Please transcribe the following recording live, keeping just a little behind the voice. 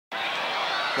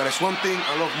But there's one thing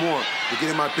I love more than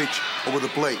getting my pitch over the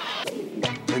plate.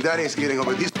 And that is getting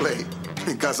over this plate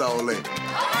in Casa Ole.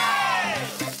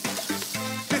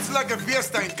 It's like a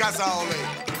fiesta in Casa Ole.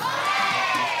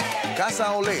 Casa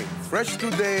Ole, fresh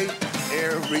today,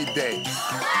 every day.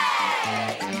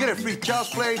 Get a free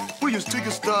child's play. We just take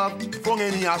your stuff from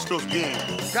any Astros game.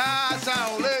 Casa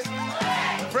Ole,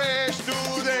 fresh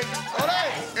today, ole,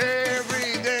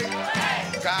 every day.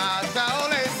 Casa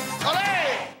Ole,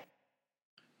 ole.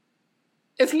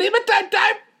 It's Lima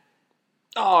time!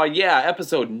 Oh, yeah,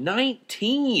 episode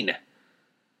 19.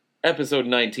 Episode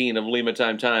 19 of Lima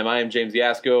Time. I am James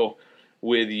Yasko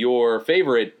with your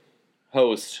favorite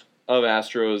host of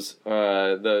Astros,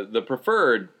 the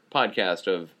preferred podcast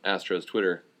of Astros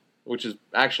Twitter, which is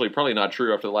actually probably not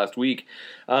true after the last week.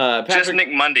 Just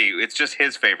Nick Mundy. It's just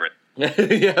his favorite.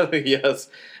 Yeah, yes.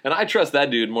 And I trust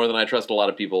that dude more than I trust a lot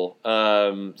of people.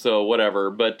 So whatever.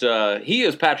 But he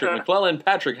is Patrick McClellan.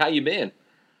 Patrick, how you been?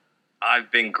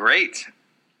 I've been great.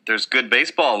 There's good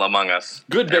baseball among us.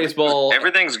 Good baseball.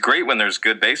 Everything's great when there's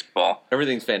good baseball.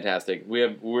 Everything's fantastic.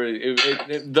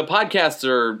 The podcasts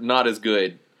are not as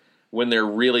good when they're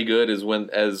really good as when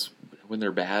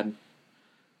they're bad.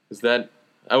 Is that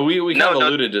we kind of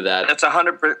alluded to that? That's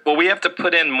 100%. Well, we have to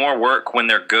put in more work when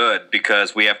they're good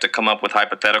because we have to come up with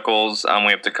hypotheticals.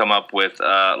 We have to come up with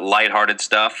lighthearted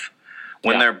stuff.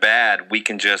 When they're bad, we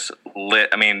can just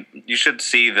you should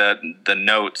see the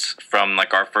notes from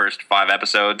like our first 5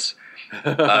 episodes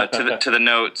to the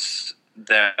notes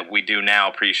that we do now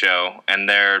pre-show, and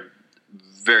they're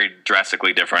very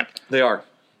drastically different. They are.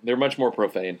 They're much more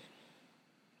profane.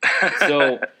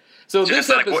 So this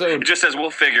episode it just says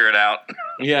we'll figure it out.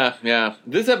 Yeah.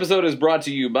 This episode is brought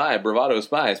to you by Bravado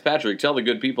Spice. Patrick, tell the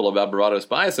good people about Bravado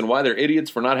Spice and why they're idiots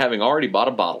for not having already bought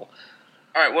a bottle.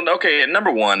 All right, well, okay, number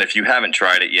one, if you haven't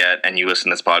tried it yet and you listen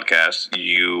to this podcast,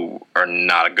 you are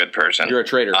not a good person. You're a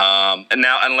traitor. And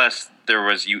now, unless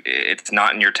it's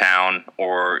not in your town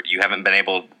or you haven't been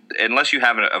able, unless you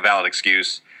have a valid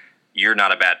excuse, you're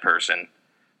not a bad person.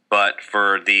 But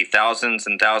for the thousands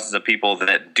and thousands of people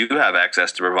that do have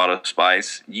access to Bravado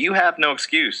Spice, you have no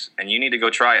excuse, and you need to go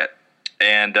try it.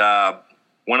 And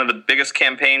one of the biggest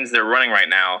campaigns they're running right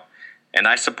now, and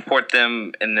I support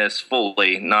them in this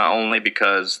fully, not only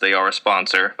because they are a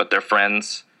sponsor, but they're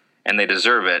friends, and they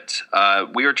deserve it.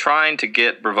 We are trying to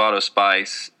get Bravado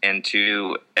Spice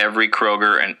into every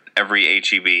Kroger and every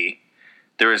H-E-B.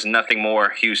 There is nothing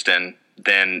more Houston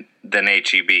than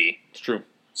H-E-B. It's true.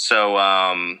 So,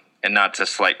 and not to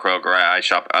slight Kroger,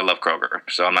 I love Kroger,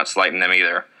 so I'm not slighting them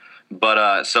either.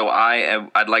 But so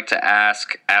I'd like to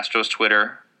ask Astros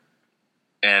Twitter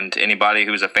and anybody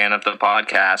who's a fan of the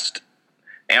podcast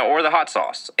or the hot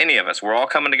sauce, any of us, we're all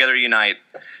coming together to unite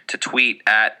to tweet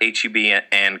at H-E-B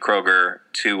and Kroger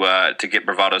to get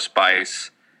Bravado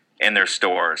Spice in their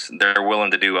stores. They're willing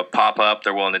to do a pop-up.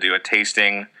 They're willing to do a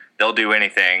tasting. They'll do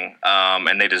anything,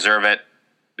 and they deserve it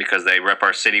because they rep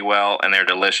our city well and they're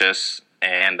delicious.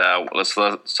 And let's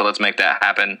make that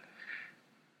happen.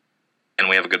 And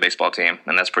we have a good baseball team,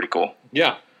 and that's pretty cool.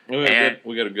 Yeah, we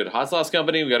got a good hot sauce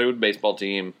company. We got a good baseball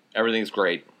team. Everything's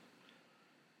great.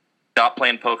 Stop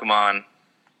playing Pokemon.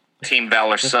 Team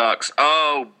Valor sucks.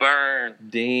 Oh, burn.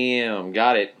 Damn,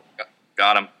 got it.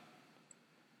 Got him.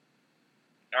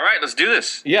 All right, let's do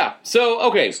this. Yeah, so,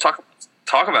 okay. Let's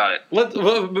talk about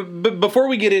it. Before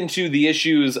we get into the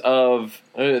issues of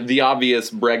the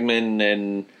obvious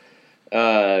Bregman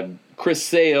and Chris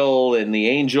Sale and the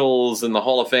Angels and the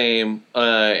Hall of Fame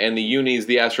and the unis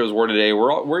the Astros were today,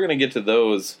 we're going to get to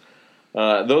those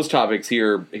topics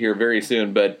here very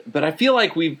soon. But I feel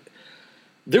like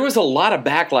there was a lot of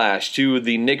backlash to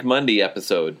the Nick Mundy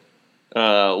episode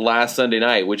last Sunday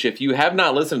night, which if you have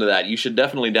not listened to that, you should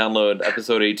definitely download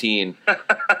episode 18,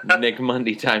 Nick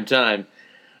Mundy Time.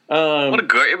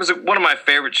 It was one of my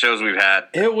favorite shows we've had.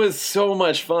 It was so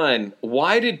much fun.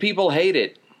 Why did people hate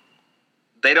it?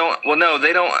 They don't.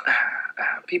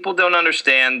 People don't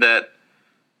understand that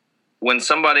when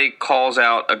somebody calls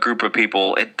out a group of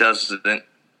people, it doesn't.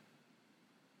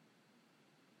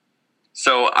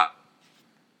 So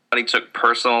he took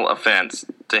personal offense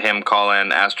to him calling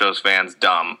Astros fans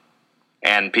dumb,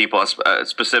 and people,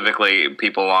 specifically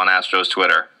people on Astros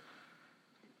Twitter.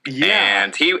 Yeah,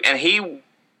 and he,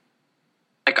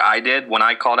 like I did when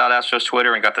I called out Astros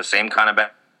Twitter and got the same kind of.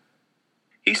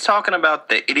 He's talking about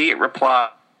the idiot reply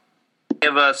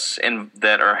of us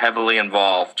that are heavily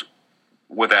involved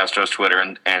with Astros Twitter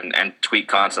and tweet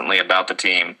constantly about the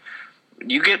team.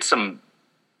 You get some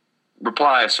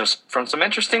replies from some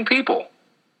interesting people.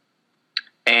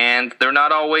 And they're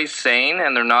not always sane,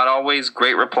 and they're not always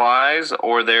great replies,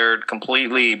 or they're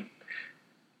completely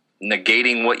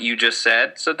negating what you just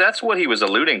said. So that's what he was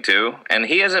alluding to. And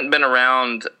he hasn't been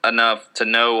around enough to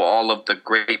know all of the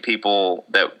great people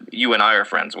that you and I are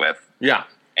friends with. Yeah.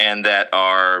 And that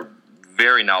are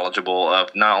very knowledgeable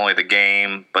of not only the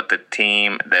game, but the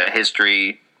team, the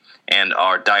history, and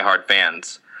are diehard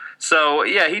fans. So,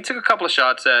 yeah, he took a couple of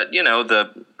shots at,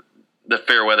 the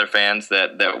fair weather fans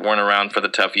that weren't around for the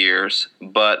tough years.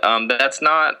 But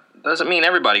doesn't mean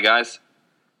everybody, guys.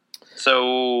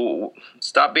 So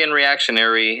stop being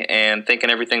reactionary and thinking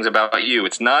everything's about you.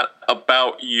 It's not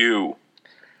about you.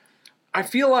 I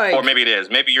feel like... Or maybe it is.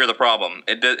 Maybe you're the problem.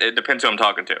 It depends who I'm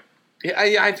talking to.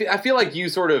 Yeah, I feel like you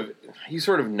sort of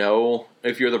know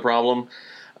if you're the problem.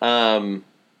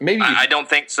 Maybe I don't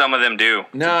think some of them do.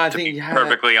 No, I to think be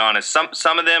perfectly honest.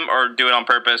 Some of them are doing it on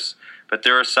purpose, but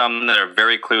there are some that are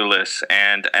very clueless,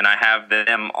 and I have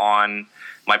them on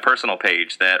my personal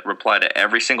page that reply to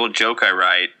every single joke I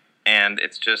write, and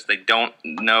it's just they don't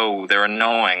know they're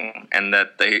annoying, and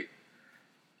that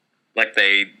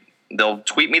they'll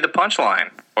tweet me the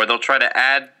punchline, or they'll try to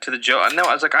add to the joke. No,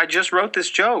 I was like, I just wrote this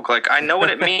joke. Like, I know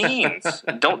what it means.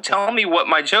 Don't tell me what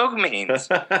my joke means.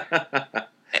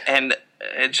 And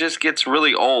it just gets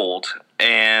really old.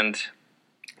 And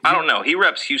I don't know. He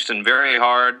reps Houston very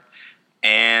hard,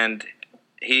 and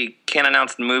he can't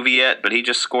announce the movie yet, but he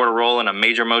just scored a role in a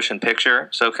major motion picture.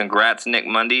 So congrats, Nick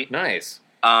Mundy. Nice.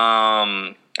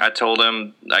 I told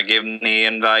him, I gave him the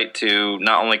invite to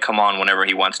not only come on whenever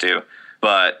he wants to,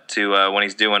 but to when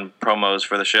he's doing promos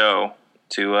for the show,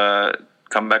 to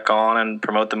come back on and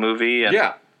promote the movie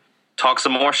and talk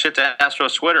some more shit to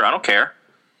Astros Twitter. I don't care.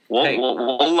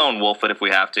 We'll lone wolf it if we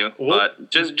have to. But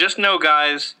just know,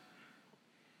 guys,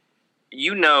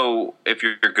 if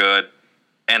you're good,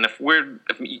 and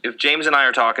if James and I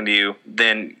are talking to you,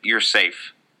 then you're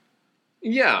safe.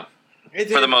 Yeah.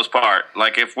 For the most part.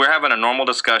 Like, if we're having a normal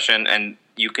discussion and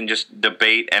you can just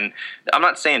debate, and I'm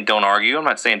not saying don't argue, I'm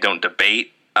not saying don't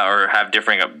debate or have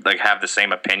the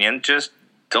same opinion, just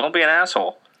don't be an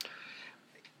asshole.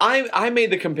 I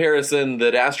made the comparison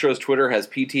that Astros Twitter has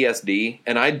PTSD,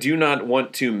 and I do not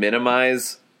want to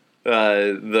minimize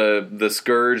the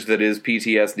scourge that is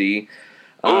PTSD.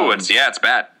 It's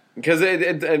bad. Because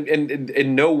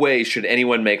in no way should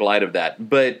anyone make light of that.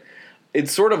 But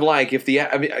it's sort of like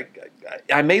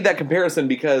I made that comparison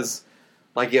because,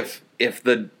 like, if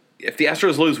the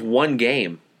Astros lose one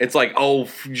game, it's like,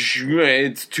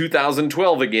 it's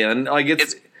 2012 again. Like,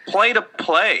 it's play to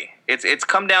play. It's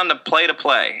come down to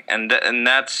play, and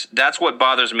that's what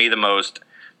bothers me the most,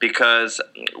 because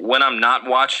when I'm not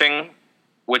watching,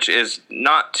 which is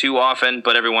not too often,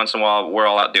 but every once in a while we're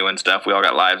all out doing stuff. We all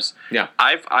got lives. Yeah,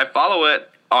 I follow it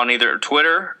on either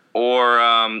Twitter or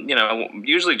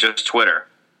usually just Twitter,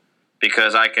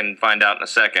 because I can find out in a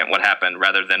second what happened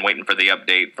rather than waiting for the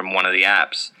update from one of the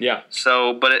apps. Yeah.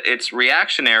 So, but it's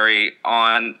reactionary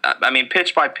on,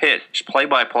 pitch by pitch, play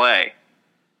by play.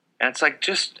 And it's like,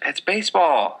 it's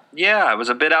baseball. Yeah, it was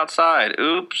a bit outside.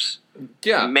 Oops.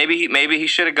 Yeah. Maybe he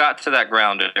should have got to that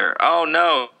grounder. Oh,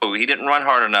 no, he didn't run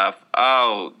hard enough.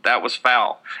 Oh, that was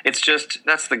foul. It's just,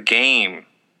 that's the game.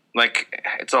 Like,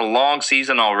 it's a long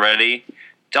season already.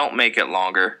 Don't make it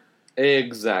longer.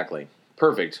 Exactly.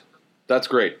 Perfect. That's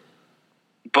great.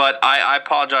 But I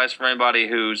apologize for anybody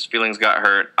whose feelings got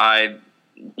hurt. I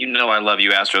love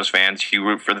you Astros fans. You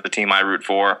root for the team I root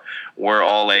for. We're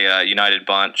all a united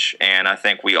bunch, and I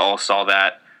think we all saw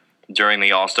that during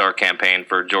the All-Star campaign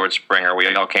for George Springer.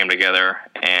 We all came together,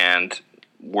 and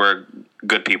we're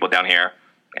good people down here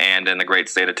and in the great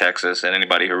state of Texas, and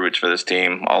anybody who roots for this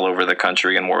team all over the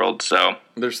country and world. So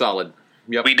they're solid.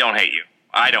 Yep. We don't hate you.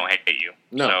 I don't hate you.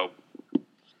 No. So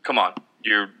come on.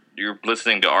 You're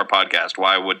listening to our podcast.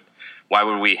 Why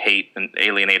would we hate and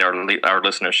alienate our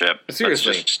listenership?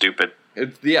 Seriously. That's just stupid.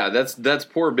 That's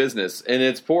poor business, and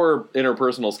it's poor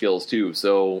interpersonal skills too.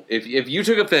 So if you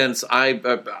took offense,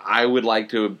 I would like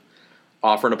to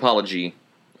offer an apology.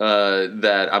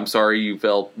 That I'm sorry you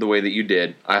felt the way that you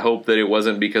did. I hope that it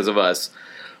wasn't because of us,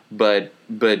 but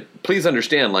please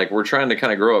understand, like, we're trying to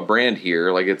kind of grow a brand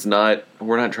here. Like,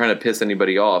 we're not trying to piss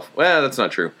anybody off. Well, that's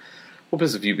not true. We'll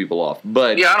piss a few people off,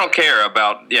 but I don't care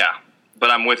about but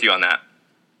I'm with you on that.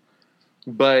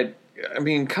 But I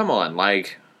mean, come on,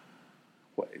 like,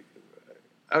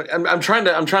 I'm trying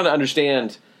to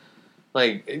understand,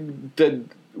 like,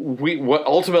 what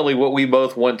we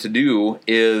both want to do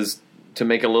is to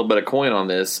make a little bit of coin on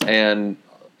this, and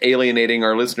alienating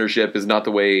our listenership is not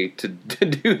the way to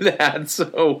do that.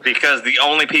 So, because the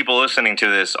only people listening to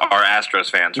this are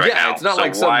Astros fans right now. It's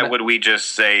not so why would we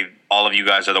just say all of you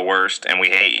guys are the worst and we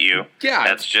hate you? Yeah,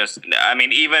 that's just. I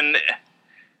mean, even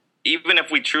even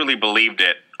if we truly believed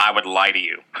it, I would lie to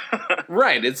you.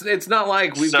 Right. It's not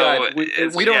like we don't have.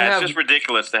 It's just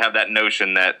ridiculous to have that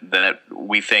notion that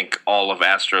we think all of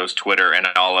Astros Twitter and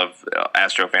all of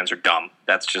Astro fans are dumb.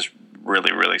 That's just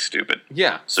really, really stupid.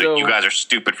 Yeah. So you guys are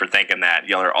stupid for thinking that.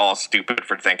 Y'all are all stupid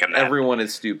for thinking that. Everyone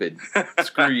is stupid.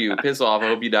 Screw you. Piss off. I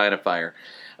hope you die in a fire.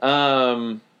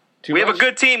 We have a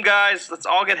good team, guys. Let's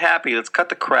all get happy. Let's cut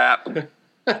the crap.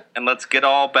 And let's get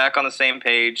all back on the same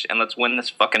page, and let's win this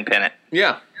fucking pennant.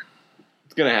 Yeah.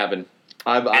 It's going to happen.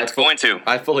 It's going to.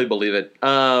 I fully believe it.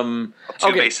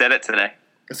 They said it today.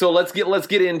 So let's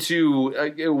get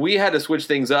into. We had to switch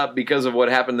things up because of what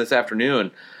happened this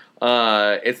afternoon.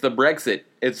 It's the Brexit.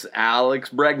 It's Alex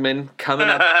Bregman coming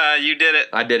up. You did it.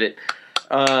 I did it.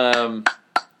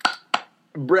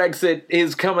 Brexit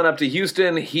is coming up to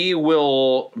Houston. He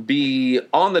will be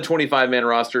on the 25-man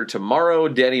roster tomorrow.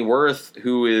 Danny Worth,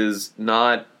 who is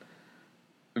not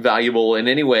valuable in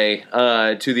any way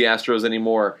to the Astros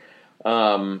anymore,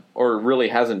 or really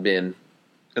hasn't been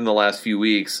in the last few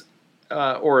weeks,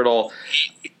 or at all.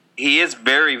 He is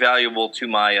very valuable to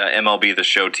my MLB The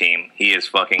Show team. He is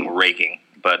fucking raking,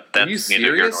 but that's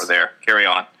neither here nor there. Carry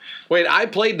on. Wait, I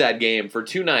played that game for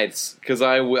 2 nights because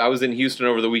I was in Houston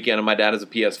over the weekend, and my dad has a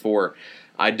PS4.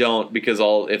 I don't, because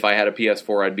if I had a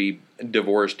PS4, I'd be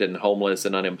divorced and homeless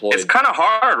and unemployed. It's kind of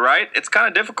hard, right? It's kind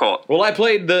of difficult. Well, I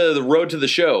played the Road to the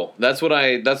Show. That's what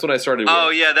I started with. Oh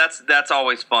yeah, that's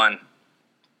always fun.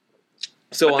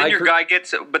 So but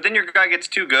then your guy gets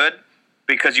too good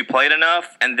because you played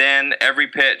enough, and then every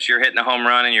pitch you're hitting a home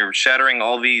run and you're shattering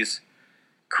all these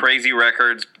crazy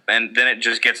records, and then it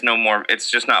just gets no more.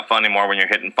 It's just not fun anymore when you're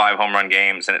hitting 5 home run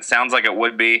games, and it sounds like it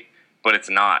would be, but it's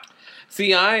not.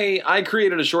 See, I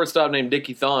created a shortstop named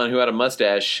Dickie Thon who had a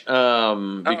mustache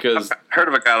because I've heard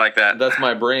of a guy like that. That's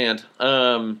my brand.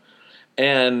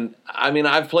 And I mean,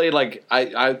 I've played like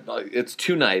it's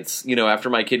 2 nights, after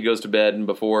my kid goes to bed and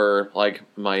before like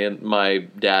my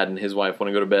dad and his wife want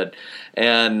to go to bed,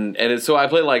 and so I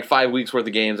played like 5 weeks worth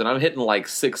of games, and I'm hitting like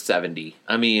 670.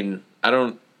 I mean, I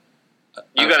don't.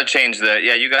 You got to change that.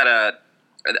 Yeah, you got to.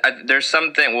 There's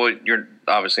something. Well, you're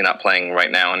obviously not playing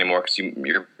right now anymore because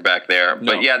you're back there.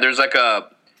 No. But yeah, there's like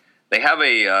they have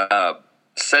a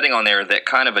setting on there that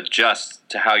kind of adjusts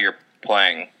to how you're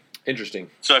playing. Interesting.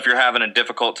 So if you're having a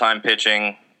difficult time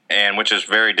pitching, and which is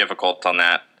very difficult on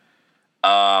that,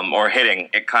 or hitting,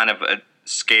 it kind of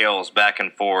scales back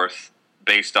and forth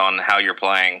based on how you're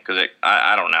playing. Because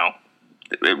I don't know,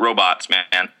 robots,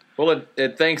 man. Well,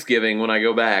 at Thanksgiving when I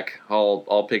go back,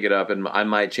 I'll pick it up and I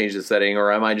might change the setting,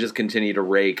 or I might just continue to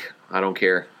rake. I don't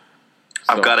care.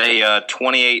 So. I've got a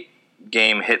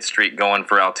 28-game hit streak going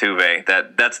for Altuve.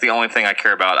 That's the only thing I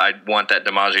care about. I want that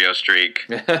DiMaggio streak.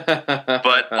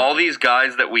 But all these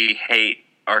guys that we hate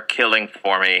are killing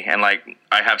for me. And like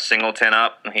I have Singleton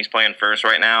up, and he's playing first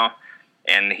right now,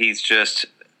 and he's just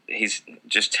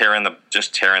tearing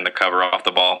the cover off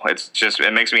the ball.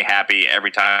 It makes me happy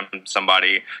every time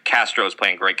Castro's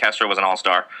playing great. Castro was an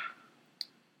all-star.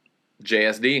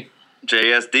 JSD,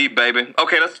 baby.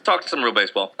 Okay, let's talk some real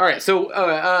baseball. All right, so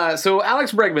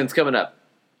Alex Bregman's coming up.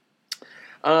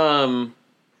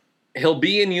 He'll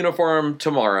be in uniform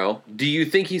tomorrow. Do you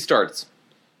think he starts?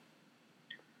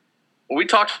 We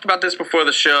talked about this before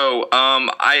the show.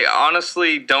 I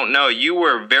honestly don't know. You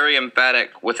were very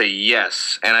emphatic with a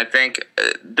yes, and I think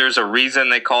there's a reason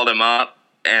they called him up,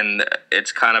 and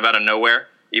it's kind of out of nowhere,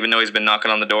 even though he's been knocking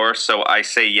on the door. So I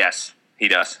say yes, he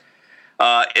does.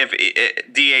 If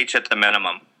DH at the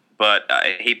minimum, but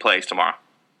he plays tomorrow.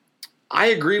 I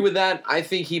agree with that. I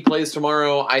think he plays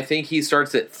tomorrow. I think he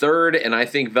starts at third, and I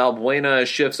think Valbuena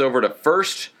shifts over to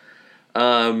first.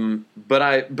 But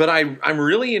I'm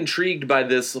really intrigued by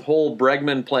this whole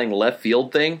Bregman playing left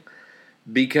field thing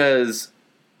because,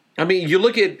 I mean, you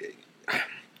look at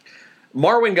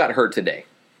Marwin got hurt today.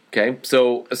 Okay,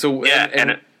 so yeah,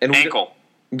 and ankle.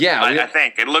 Yeah, I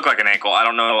think it looked like an ankle. I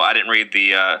don't know. I didn't read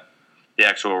the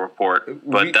actual report,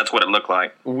 but that's what it looked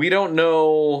like. We don't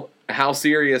know how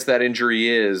serious that injury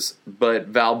is,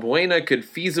 but Valbuena could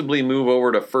feasibly move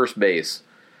over to first base.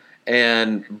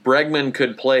 And Bregman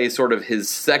could play sort of his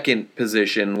second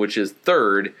position, which is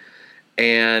third,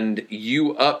 and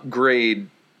you upgrade,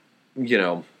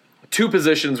 2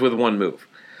 positions with 1 move.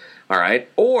 All right?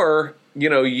 Or,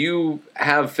 you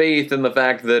have faith in the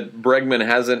fact that Bregman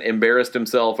hasn't embarrassed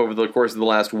himself over the course of the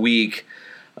last week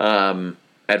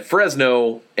at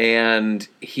Fresno, and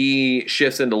he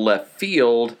shifts into left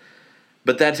field,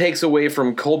 but that takes away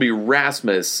from Colby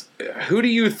Rasmus. Who do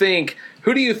you think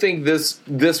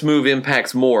this move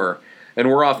impacts more? And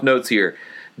we're off notes here.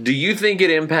 Do you think it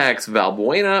impacts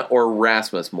Valbuena or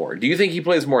Rasmus more? Do you think he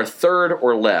plays more third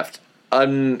or left?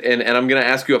 And I'm going to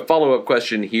ask you a follow-up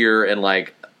question here, and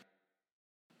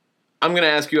I'm going to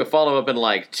ask you a follow-up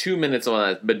in 2 minutes on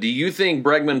that. But do you think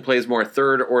Bregman plays more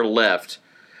third or left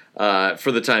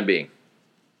for the time being?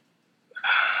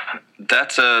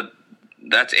 That's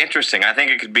interesting. I think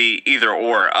it could be either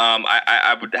or.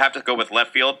 I would have to go with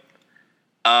left field.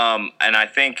 And I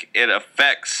think it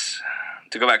affects,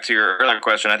 to go back to your earlier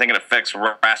question, I think it affects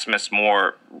Rasmus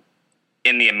more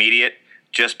in the immediate,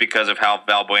 just because of how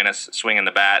Valbuena's swinging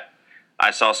the bat.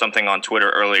 I saw something on Twitter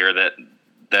earlier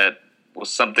that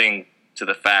was something to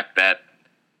the fact that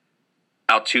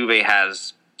Altuve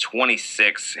has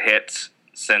 26 hits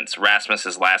since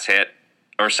Rasmus's last hit,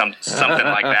 or something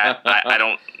like that.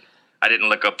 I didn't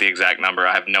look up the exact number.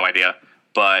 I have no idea,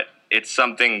 but it's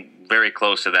something very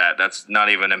close to that. That's not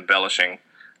even embellishing.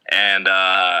 And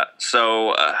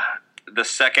so the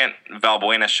second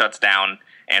Valbuena shuts down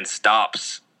and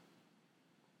stops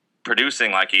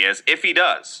producing like he is, if he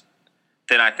does,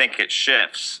 then I think it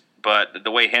shifts. But the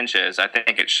way Hinch is, I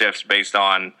think it shifts based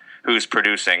on who's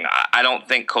producing. I don't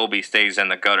think Colby stays in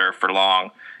the gutter for long.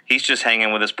 He's just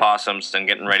hanging with his possums and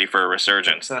getting ready for a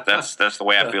resurgence. That's the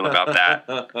way I feel about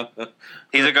that.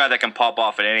 He's a guy that can pop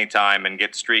off at any time and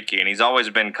get streaky, and he's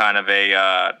always been kind of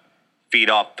a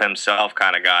feed off himself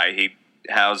kind of guy. He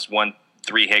has 1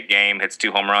 3-hit game, hits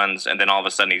 2 home runs, and then all of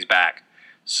a sudden he's back.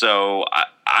 So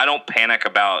I don't panic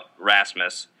about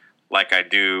Rasmus like I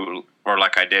do, or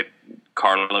like I did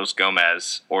Carlos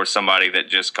Gomez, or somebody that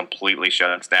just completely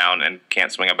shuts down and can't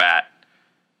swing a bat.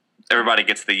 Everybody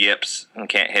gets the yips and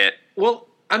can't hit. Well,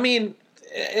 I mean,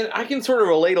 I can sort of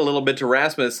relate a little bit to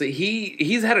Rasmus.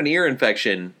 He's had an ear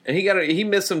infection, and he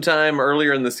missed some time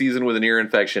earlier in the season with an ear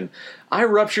infection. I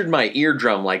ruptured my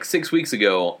eardrum 6 weeks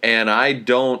ago, and I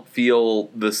don't feel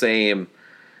the same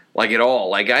at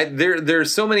all.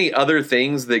 There's so many other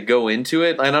things that go into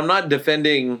it, and I'm not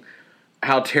defending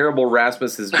how terrible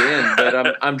Rasmus has been,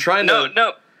 but I'm trying to.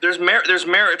 No, there's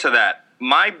merit to that.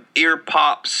 My ear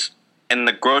pops in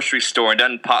the grocery store and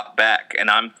doesn't pop back, and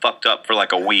I'm fucked up for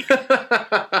a week.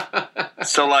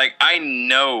 So I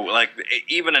know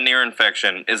even an ear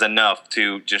infection is enough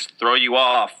to just throw you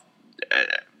off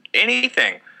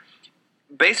anything.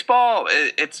 Baseball,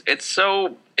 it's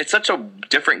such a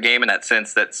different game in that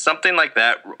sense that something like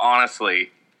that,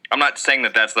 honestly, I'm not saying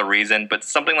that that's the reason, but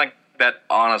something like that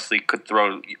honestly could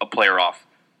throw a player off.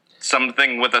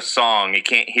 Something with a song, you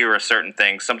can't hear a certain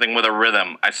thing. Something with a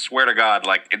rhythm. I swear to God,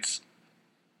 it's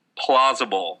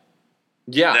plausible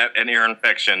that an ear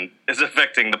infection is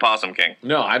affecting the Possum King.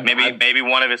 No, maybe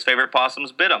one of his favorite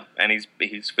possums bit him, and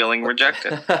he's feeling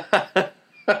rejected.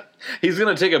 He's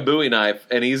gonna take a Bowie knife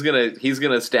and he's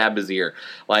gonna stab his ear.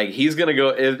 He's gonna go.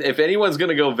 If anyone's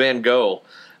gonna go Van Gogh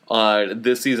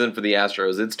this season for the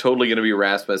Astros, it's totally gonna be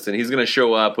Rasmus, and he's gonna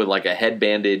show up with a head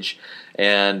bandage,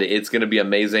 and it's gonna be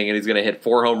amazing. And he's gonna hit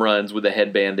 4 home runs with a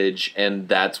head bandage, and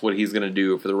that's what he's gonna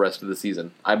do for the rest of the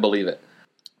season. I believe it.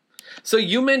 So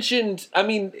you mentioned, I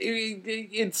mean,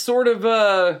 it's sort of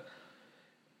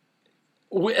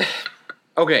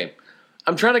okay.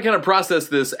 I'm trying to kind of process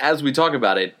this as we talk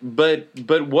about it, but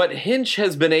what Hinch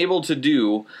has been able to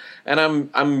do, and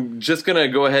I'm just going to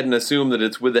go ahead and assume that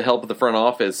it's with the help of the front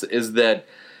office, is that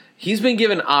he's been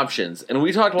given options. And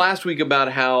we talked last week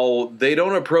about how they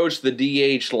don't approach the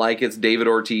DH like it's David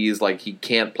Ortiz, like he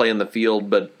can't play in the field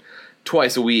but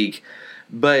twice a week.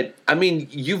 But, I mean,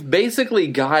 you've basically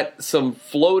got some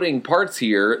floating parts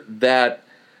here that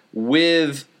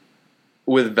with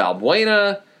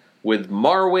Valbuena, with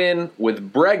Marwin,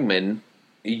 with Bregman,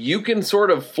 you can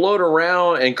sort of float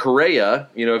around, and Correa,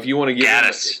 if you want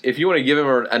to give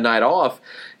him a night off,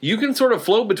 you can sort of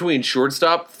float between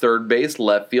shortstop, third base,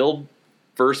 left field,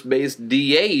 first base,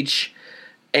 DH,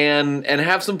 and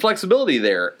have some flexibility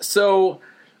there. So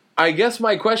I guess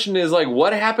my question is,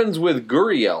 what happens with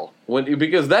Gurriel?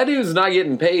 Because that dude's not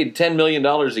getting paid $10 million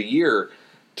a year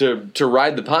to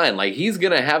ride the pine. He's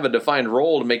going to have a defined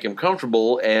role to make him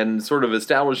comfortable and sort of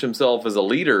establish himself as a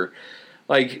leader.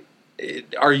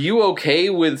 Are you okay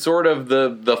with sort of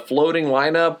the floating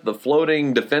lineup, the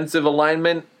floating defensive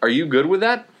alignment? Are you good with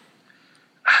that?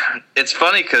 It's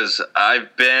funny because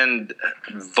I've been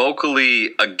vocally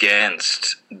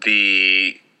against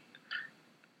the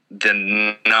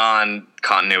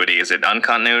non-continuity. Is it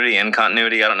uncontinuity,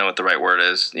 incontinuity? I don't know what the right word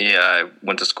is. Yeah, I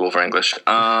went to school for English.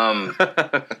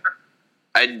 I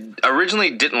originally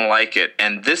didn't like it,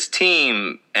 and this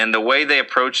team and the way they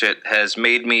approach it has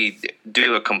made me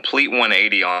do a complete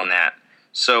 180 on that.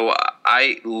 So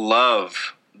I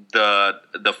love the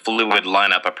fluid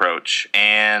lineup approach,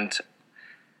 and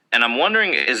And I'm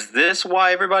wondering, is this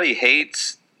why everybody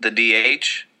hates the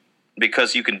DH?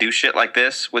 Because you can do shit like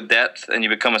this with depth and you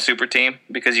become a super team?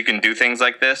 Because you can do things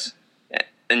like this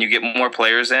and you get more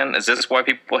players in? Is this why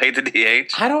people hate the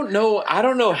DH? I don't know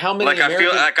how many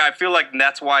I feel like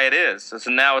that's why it is.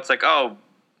 So now it's like, oh,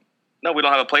 no, we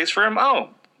don't have a place for him? Oh,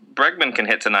 Bregman can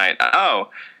hit tonight. Oh,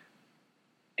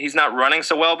 he's not running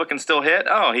so well but can still hit?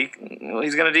 Oh,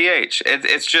 he's going to DH.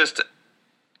 It's just...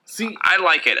 See, I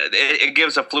like it. It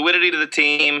gives a fluidity to the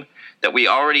team that we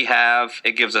already have.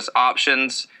 It gives us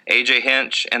options. AJ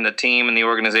Hinch and the team and the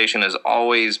organization has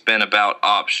always been about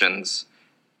options,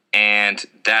 and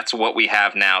that's what we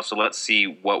have now. So let's see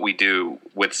what we do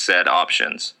with said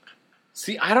options.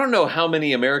 See, I don't know how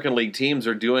many American League teams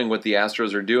are doing what the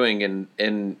Astros are doing,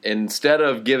 and instead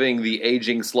of giving the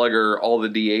aging slugger all the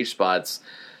DH spots,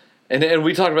 and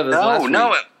we talked about this last week.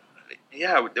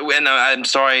 Yeah, and I'm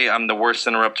sorry, I'm the worst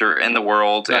interrupter in the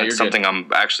world, and it's something I'm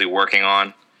actually working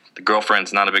on. The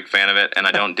girlfriend's not a big fan of it, and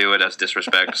I don't do it as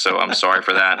disrespect, so I'm sorry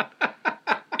for that.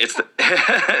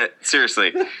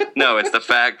 Seriously, no, it's the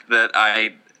fact that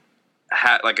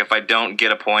if I don't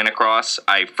get a point across,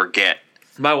 I forget.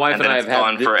 My wife and I have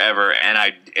gone forever, and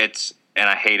I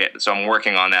hate it. So I'm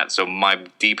working on that. So my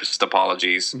deepest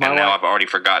apologies. Now I've already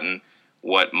forgotten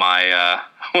what my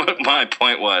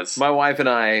point was. My wife and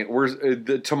I,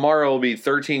 tomorrow will be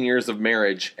 13 years of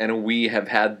marriage, and we have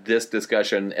had this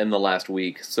discussion in the last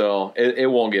week. So it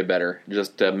won't get better,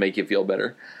 just to make you feel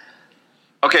better.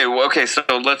 Okay, so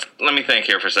let me think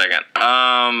here for a second.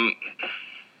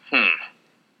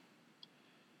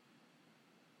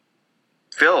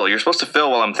 Phil, you're supposed to fill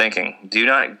while I'm thinking. Do you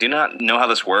not know how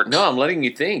this works? No, I'm letting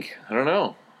you think. I don't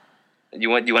know.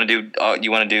 You want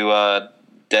to do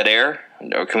dead air?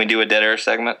 Or can we do a dead air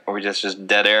segment, or we just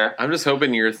dead air? I'm just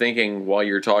hoping you're thinking while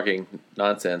you're talking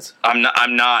nonsense. I'm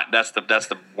not. That's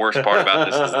the worst part about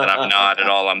this is that I'm not at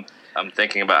all. I'm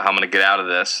thinking about how I'm going to get out of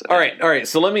this. All right.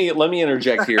 So let me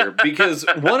interject here, because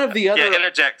one of the other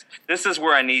interject. This is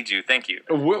where I need you. Thank you.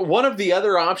 One of the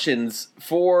other options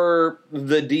for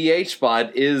the DH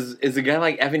spot is a guy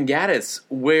like Evan Gattis,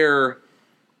 where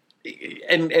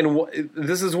and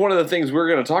this is one of the things we're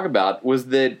going to talk about was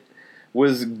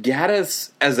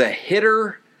Gattis as a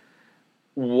hitter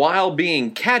while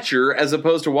being catcher as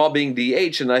opposed to while being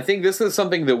DH. And I think this is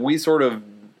something that we sort of,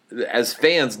 as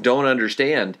fans, don't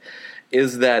understand,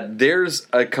 is that there's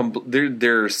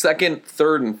there are second,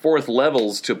 third, and fourth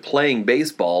levels to playing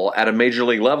baseball at a major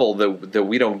league level that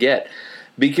we don't get.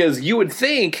 Because you would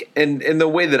think, and the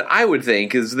way that I would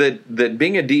think, is that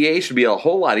being a DH should be a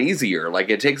whole lot easier. Like,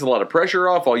 it takes a lot of pressure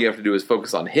off. All you have to do is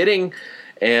focus on hitting,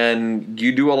 and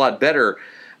you do a lot better.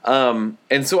 And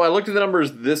so I looked at the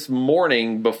numbers this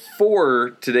morning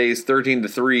before today's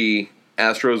 13-3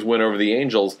 Astros win over the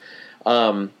Angels.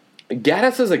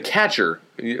 Gattis as a catcher,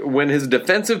 when his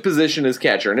defensive position is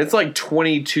catcher, and it's like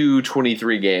 22,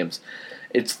 23 games,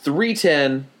 it's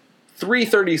 310,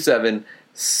 337,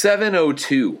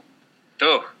 702.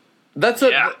 Oh. That's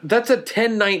a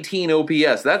 1019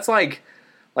 OPS. That's like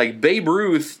Babe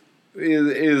Ruth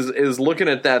is looking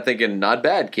at that thinking, not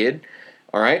bad, kid.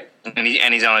 All right? And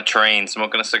he's on a train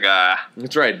smoking a cigar.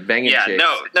 That's right, banging chicks.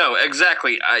 No,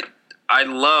 exactly. I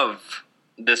love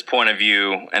this point of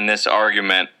view and this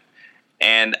argument,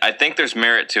 and I think there's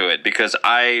merit to it because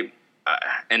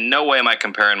in no way am I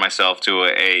comparing myself to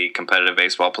a competitive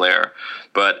baseball player,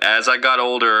 but as I got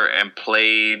older and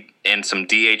played in some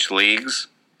DH leagues,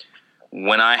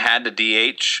 when I had to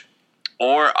DH,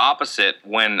 or opposite,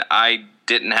 when I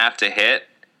didn't have to hit,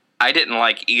 I didn't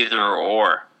like either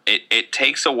or. It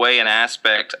takes away an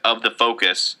aspect of the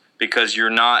focus because you're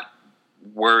not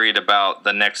worried about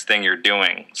the next thing you're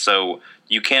doing. So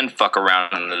you can fuck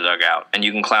around in the dugout and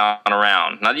you can clown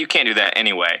around. Now, you can't do that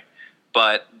anyway,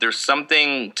 but there's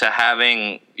something to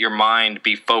having your mind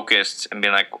be focused and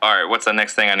being like, all right, what's the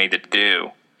next thing I need to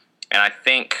do? And I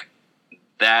think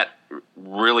that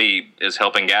really is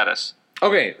helping Gattis.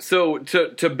 Okay, so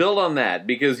to build on that,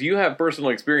 because you have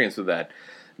personal experience with that,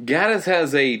 Gattis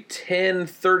has a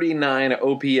 1039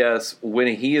 OPS when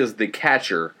he is the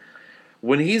catcher.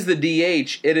 When he's the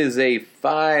DH, it is a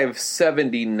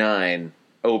 579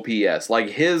 OPS. Like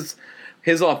his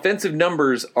offensive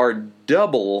numbers are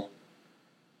double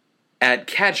at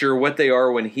catcher what they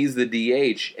are when he's the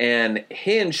DH. And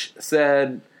Hinch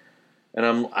said,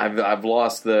 and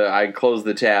I closed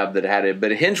the tab that had it,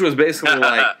 but Hinch was basically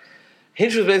like,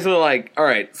 all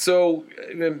right, so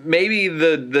maybe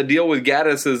the deal with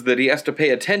Gattis is that he has to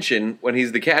pay attention when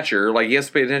he's the catcher. Like, he has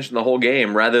to pay attention the whole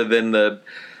game rather than the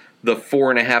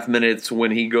 4.5 minutes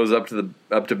when he goes up to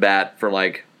bat for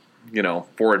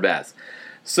 4 at bats.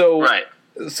 So, right.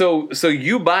 So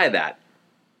you buy that?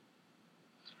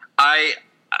 I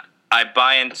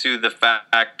buy into the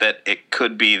fact that it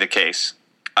could be the case.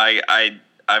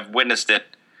 I've witnessed it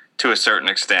to a certain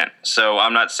extent. So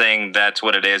I'm not saying that's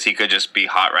what it is. He could just be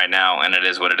hot right now, and it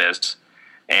is what it is.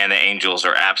 And the Angels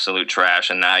are absolute trash.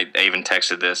 And I even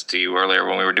texted this to you earlier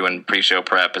when we were doing pre-show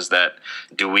prep, is that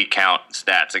do we count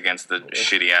stats against the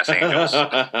shitty-ass Angels?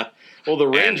 Well, the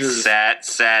Rangers... And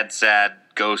sad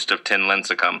ghost of Tim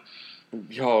Lincecum.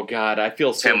 Oh, God, I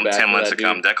feel so bad Tim for that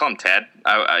Lincecum. dude. Did I call him Ted?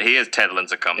 He is Ted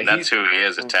Lincecum. That's who he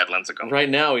is Ted Lincecum. Right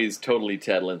now, he's totally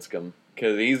Ted Lincecum.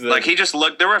 Because he's like, he just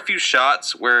looked... There were a few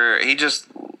shots where he just,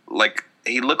 like...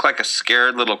 He looked like a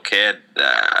scared little kid.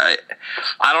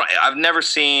 I've never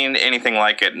seen anything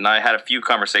like it, and I had a few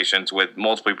conversations with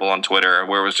multiple people on Twitter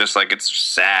where it was just like, it's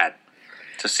sad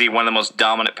to see one of the most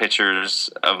dominant pitchers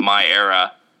of my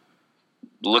era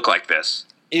look like this.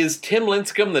 Is Tim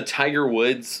Lincecum the Tiger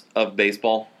Woods of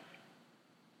baseball?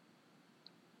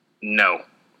 No.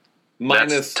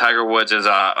 Minus Tiger Woods is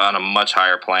on a much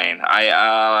higher plane.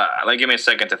 Give me a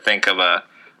second to think of a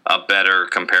better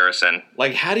comparison.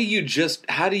 Like, how do you just?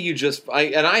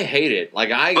 And I hate it.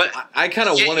 Like, I kind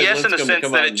of wanted yes, Lincecum in the to sense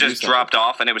come that out it and do just something. dropped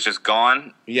off and it was just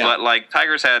gone. Yeah. But like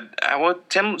Tiger's had,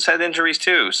 Tim's had injuries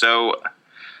too, so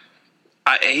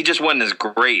he just wasn't as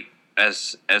great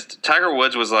as Tiger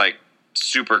Woods was, like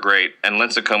super great, and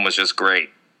Lincecum was just great.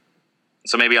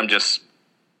 So maybe I'm just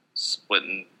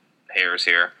splitting hairs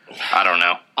here. I don't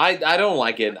know. I don't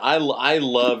like it. I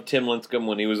loved Tim Lincecum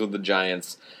when he was with the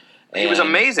Giants. He was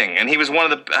amazing, and he was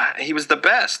he was the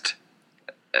best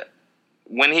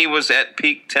when he was at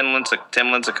peak Tim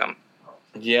Lincecum.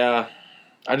 Yeah,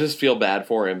 I just feel bad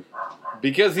for him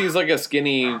because he's like a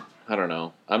skinny. I don't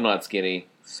know. I'm not skinny.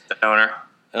 Stoner.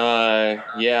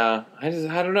 Yeah. I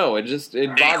don't know. It bothers me.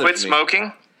 Did he quit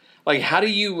smoking? Like, how do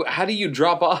you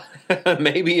drop off?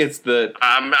 Maybe it's the.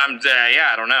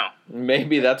 I don't know.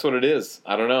 Maybe that's what it is.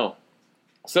 I don't know.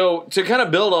 So to kind of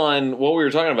build on what we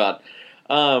were talking about.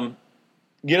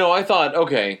 I thought,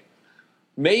 okay,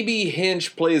 maybe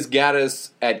Hinch plays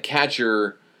Gaddis at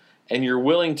catcher, and you're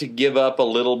willing to give up a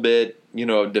little bit,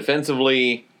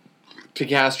 defensively to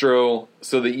Castro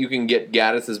so that you can get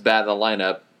Gaddis's bat in the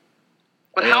lineup.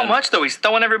 But how much, though? He's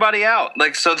throwing everybody out.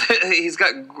 Like, so he's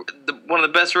got one of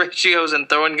the best ratios in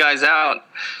throwing guys out.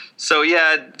 So,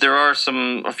 yeah, there are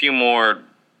a few more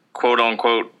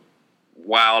quote-unquote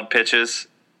wild pitches.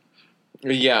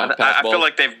 Yeah, I feel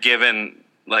like they've given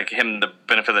him the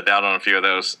benefit of the doubt on a few of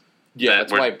those. Yeah,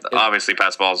 it's obviously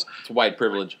pass balls. It's white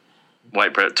privilege.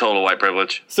 Total white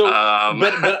privilege. So,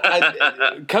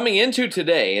 but coming into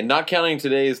today and not counting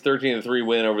today's 13-3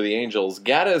 win over the Angels,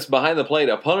 Gaddis behind the plate,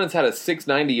 opponents had a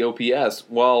 690 OPS,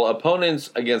 while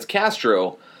opponents against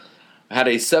Castro had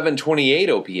a 728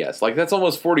 OPS. Like, that's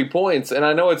almost 40 points, and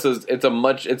I know it's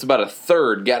about a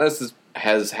third. Gaddis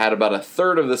has had about a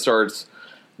third of the starts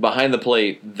behind the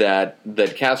plate that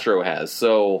Castro has.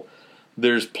 So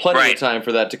there's plenty of time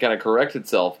for that to kind of correct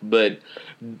itself. But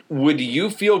would you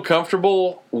feel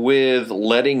comfortable with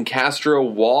letting Castro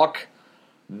walk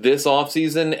this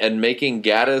offseason and making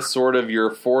Gaddis sort of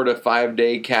your 4 to 5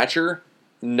 day catcher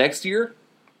next year?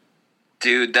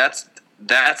 Dude, that's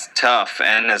tough.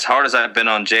 And as hard as I've been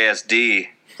on JSD,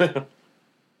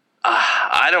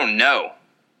 I don't know.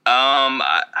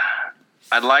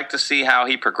 I'd like to see how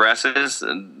he progresses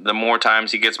the more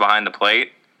times he gets behind the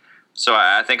plate. So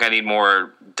I think I need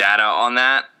more data on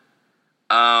that.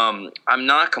 I'm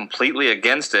not completely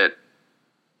against it.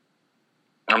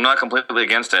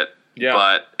 Yeah.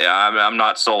 But I'm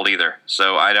not sold either.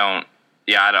 So I don't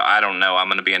know. I'm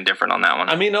going to be indifferent on that one.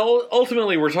 I mean,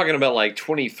 ultimately, we're talking about like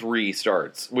 23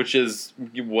 starts, which is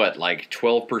what, like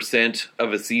 12%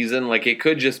 of a season. Like, it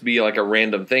could just be like a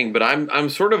random thing. But I'm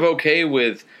sort of okay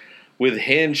with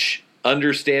Hinch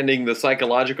understanding the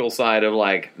psychological side of,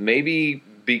 like, maybe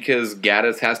because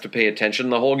Gaddis has to pay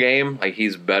attention the whole game, like,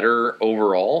 he's better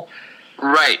overall.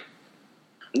 Right.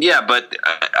 Yeah, but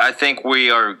I think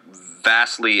we are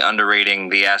vastly underrating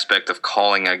the aspect of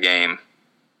calling a game.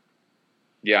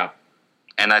 Yeah.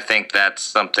 And I think that's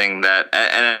something that,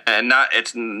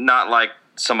 it's not like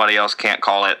somebody else can't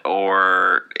call it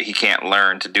or he can't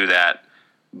learn to do that,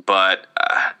 but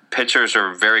pitchers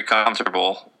are very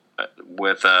comfortable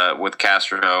with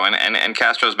Castro, and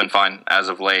Castro's been fine as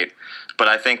of late. But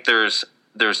I think there's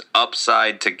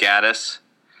upside to Gaddis.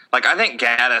 Like, I think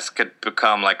Gaddis could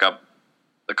become like a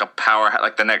power,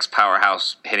 like the next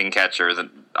powerhouse hitting catcher.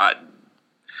 Ivan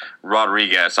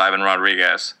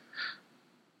Rodriguez.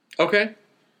 Okay.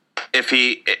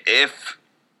 If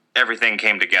everything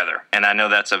came together. And I know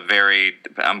that's I'm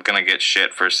going to get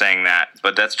shit for saying that,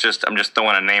 but I'm just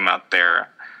throwing a name out there.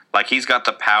 Like, he's got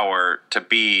the power to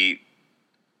be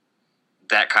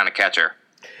that kind of catcher,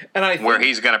 and where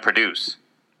he's going to produce.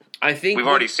 I think we've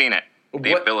already seen it,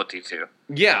 the ability to.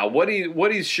 Yeah, what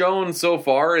he's shown so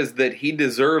far is that he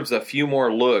deserves a few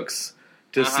more looks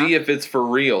to see if it's for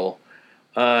real,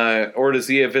 or to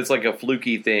see if it's like a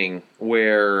fluky thing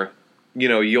where,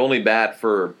 you only bat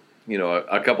for,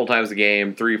 a couple times a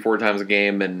game, 3-4 times a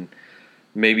game, and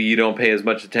maybe you don't pay as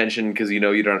much attention because you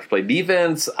don't have to play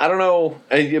defense. I don't know,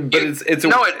 but it's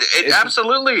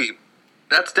absolutely.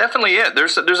 That's definitely it.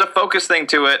 There's a focus thing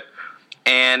to it,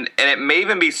 and it may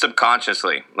even be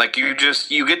subconsciously. Like, you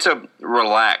get to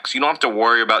relax. You don't have to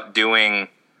worry about doing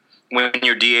when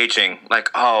you're DHing. Like,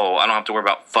 I don't have to worry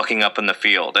about fucking up in the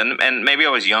field. And maybe I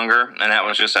was younger, and that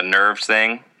was just a nerves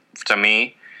thing to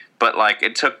me. But, like,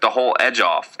 it took the whole edge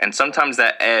off. And sometimes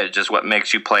that edge is what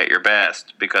makes you play at your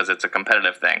best because it's a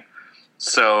competitive thing.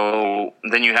 So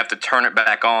then you have to turn it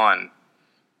back on,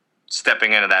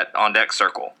 stepping into that on-deck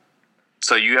circle.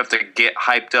 So you have to get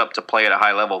hyped up to play at a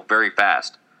high level very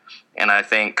fast. And I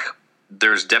think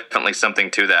there's definitely something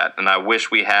to that. And I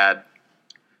wish we had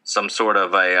some sort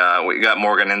of we got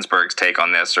Morgan Ensberg's take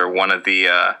on this, or one of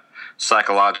the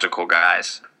psychological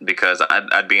guys, because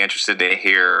I'd be interested to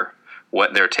hear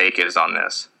what their take is on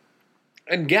this.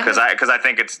 And because I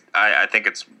think it's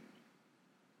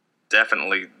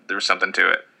definitely, there's something to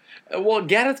it. Well,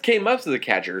 Gaddis came up to the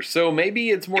catcher, so maybe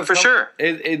it's more sure.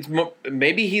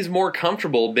 Maybe he's more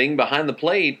comfortable being behind the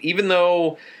plate, even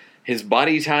though his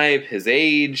body type, his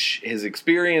age, his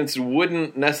experience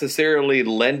wouldn't necessarily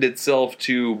lend itself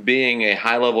to being a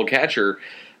high level catcher.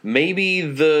 Maybe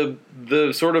the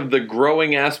sort of the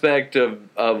growing aspect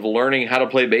of learning how to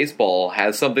play baseball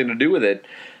has something to do with it.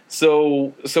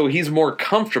 So he's more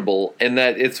comfortable, and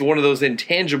that it's one of those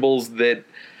intangibles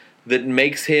that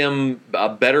makes him a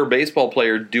better baseball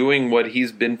player doing what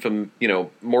he's been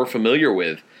more familiar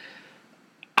with.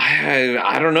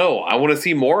 I don't know. I want to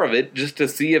see more of it just to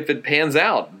see if it pans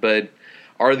out. But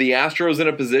are the Astros in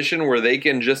a position where they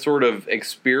can just sort of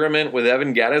experiment with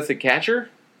Evan Gaddis at catcher?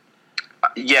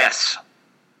 Yes.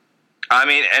 I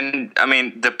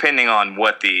mean, depending on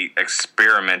what the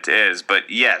experiment is, but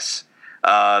yes.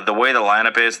 The way the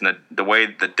lineup is and the way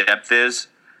the depth is,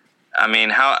 I mean,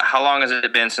 how long has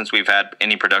it been since we've had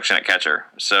any production at catcher?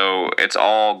 So it's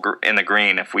all in the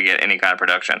green if we get any kind of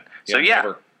production. So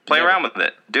play around with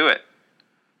it. Do it.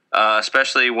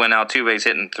 Especially when Altuve's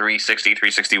hitting 360,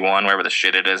 361, wherever the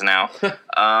shit it is now.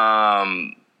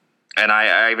 And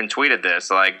I even tweeted this,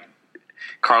 like,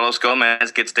 Carlos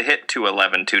Gomez gets to hit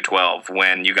 211, 212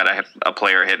 when you got a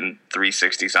player hitting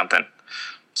 360 something.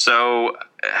 So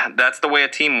that's the way a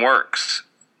team works.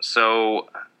 So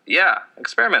yeah,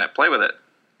 experiment it, play with it.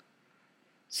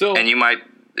 So, and you might,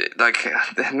 like,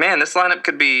 man, this lineup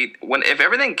could be, if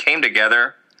everything came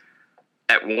together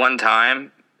at one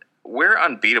time, we're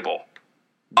unbeatable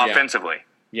offensively.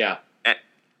 Yeah.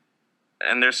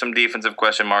 And there's some defensive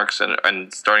question marks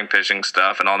and starting pitching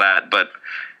stuff and all that, but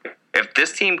if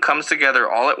this team comes together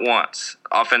all at once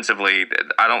offensively,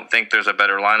 I don't think there's a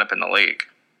better lineup in the league.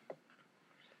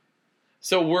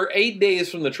 So we're 8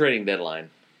 days from the trading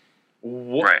deadline.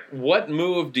 What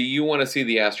move do you want to see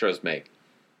the Astros make,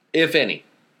 if any?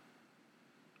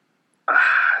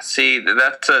 See,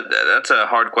 that's a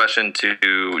hard question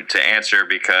to answer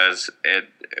because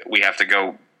we have to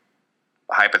go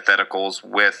hypotheticals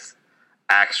with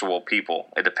actual people.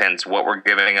 It depends what we're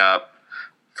giving up,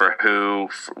 for who,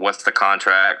 what's the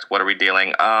contract, what are we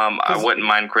dealing. I wouldn't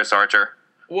mind Chris Archer.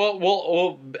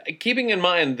 Well, keeping in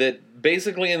mind that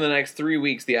basically in the next 3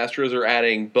 weeks, the Astros are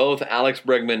adding both Alex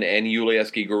Bregman and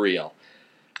Yulieski Gurriel.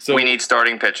 So we need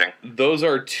starting pitching. Those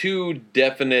are two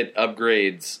definite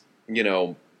upgrades,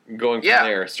 going from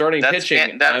there. Starting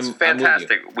pitching, that's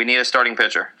fantastic. We need a starting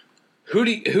pitcher.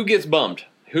 Who gets bumped?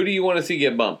 Who do you want to see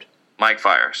get bumped? Mike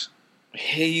Fiers.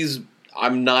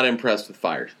 I'm not impressed with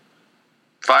Fiers.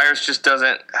 Fiers just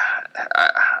doesn't.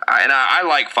 I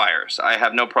like Fiers. I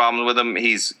have no problem with him.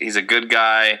 He's a good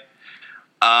guy.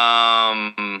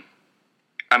 I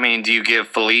mean, do you give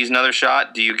Feliz another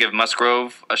shot? Do you give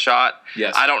Musgrove a shot?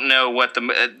 Yes. I don't know what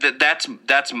that's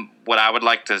what I would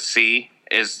like to see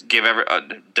is give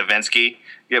Davinsky,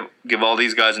 give all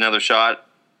these guys another shot.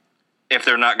 If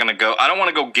they're not going to go, I don't want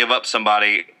to go give up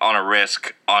somebody on a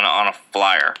risk on a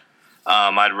flyer.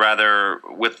 I'd rather,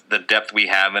 with the depth we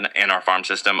have in our farm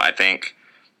system, I think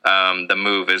the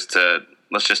move is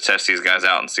let's just test these guys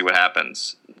out and see what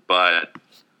happens. But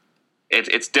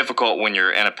it's difficult when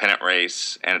you're in a pennant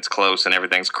race and it's close and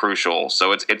everything's crucial.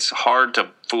 So it's hard to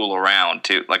fool around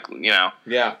too. Like, Yeah.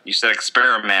 you said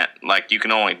experiment. Like, you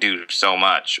can only do so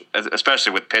much,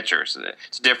 especially with pitchers.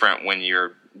 It's different when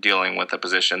you're dealing with a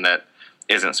position that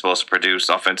isn't supposed to produce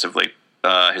offensively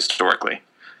historically.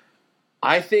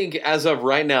 I think as of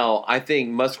right now, I think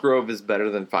Musgrove is better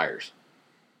than Fiers.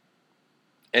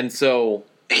 And so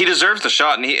he deserves the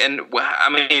shot, and I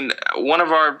mean, one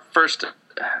of our first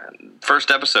 5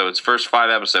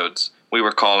 episodes, we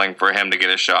were calling for him to get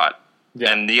a shot.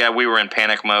 Yeah. And we were in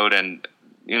panic mode, and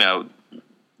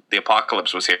the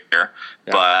apocalypse was here,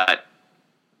 but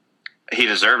he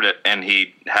deserved it, and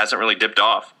he hasn't really dipped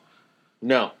off.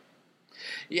 No.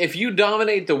 If you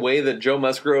dominate the way that Joe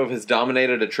Musgrove has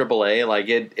dominated at AAA, like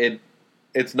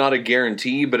it's not a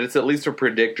guarantee, but it's at least a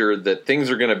predictor that things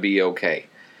are going to be okay.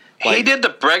 Like, he did the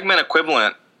Bregman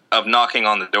equivalent of knocking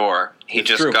on the door. He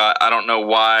just got, I don't know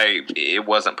why it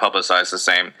wasn't publicized the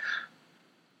same.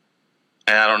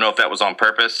 And I don't know if that was on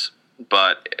purpose,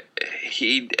 but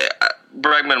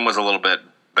Bregman was a little bit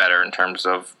better in terms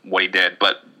of what he did.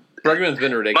 But Bregman's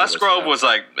been ridiculous. Musgrove was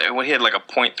he had like a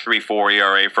 .34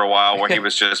 ERA for a while where he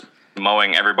was just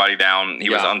mowing everybody down. He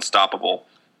was unstoppable.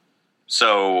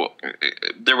 So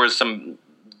there was some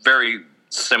very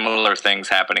similar things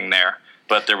happening there.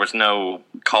 But there was no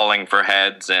calling for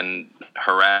heads and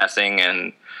harassing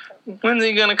and when's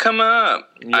he gonna come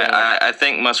up? Yeah. I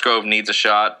think Musgrove needs a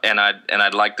shot, and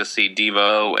I'd like to see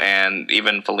Devo and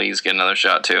even Feliz get another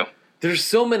shot too. There's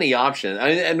so many options,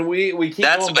 and we keep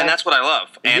going back. And that's what I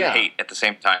love and hate at the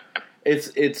same time.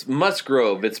 It's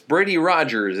Musgrove, it's Brady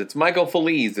Rogers, it's Michael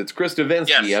Feliz, it's Chris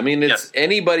Davinsky. Yes. I mean,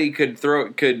 anybody could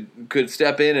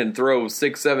step in and throw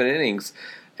 6-7 innings.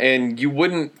 And you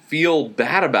wouldn't feel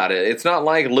bad about it. It's not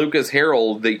like Lucas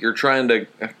Harrell that you're trying to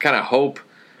kind of hope,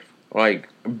 like,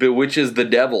 bewitches the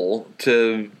devil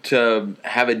to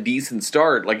have a decent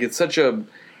start. Like, it's such a...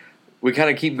 We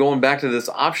kind of keep going back to this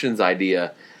options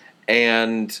idea.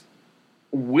 And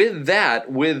with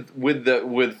that,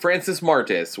 with Francis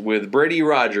Martes, with Brady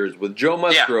Rogers, with Joe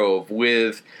Musgrove,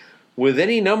 with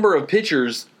any number of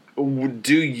pitchers,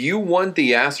 do you want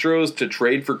the Astros to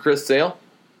trade for Chris Sale?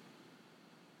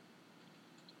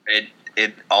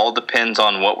 It all depends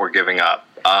on what we're giving up.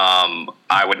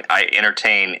 I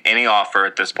entertain any offer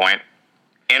at this point.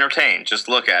 Just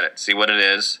look at it, see what it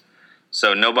is.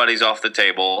 So nobody's off the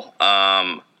table.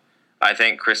 I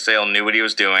think Chris Sale knew what he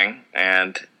was doing,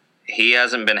 and he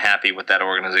hasn't been happy with that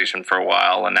organization for a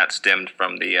while, and that stemmed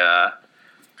from the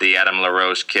Adam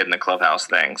LaRoche kid in the clubhouse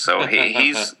thing. So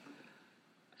he's.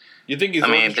 You think he's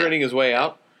orchestrating his way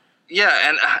out? Yeah,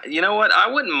 and you know what? I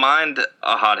wouldn't mind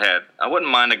a hothead. I wouldn't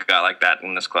mind a guy like that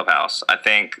in this clubhouse. I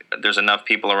think there's enough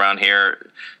people around here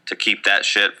to keep that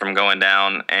shit from going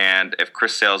down. And if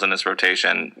Chris Sale's in this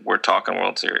rotation, we're talking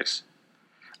World Series.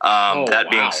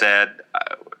 Being said,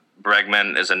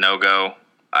 Bregman is a no-go.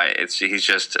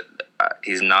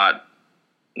 He's not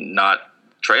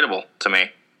tradable to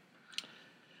me.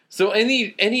 So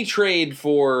any trade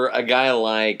for a guy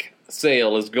like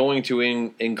Sale is going to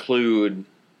include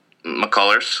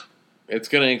McCullers. It's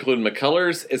going to include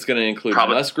McCullers. It's going to include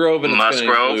Musgrove, and it's going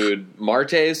to include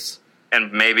Martes,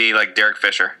 and maybe like Derek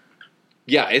Fisher.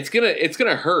 Yeah, it's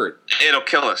gonna hurt. It'll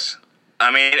kill us.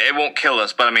 I mean, it won't kill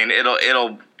us, but I mean,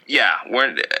 it'll. Yeah,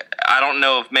 I don't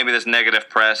know if maybe this negative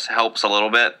press helps a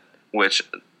little bit, which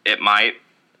it might.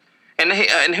 And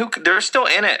they're still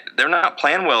in it. They're not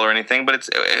playing well or anything, but it's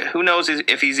who knows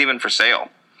if he's even for sale.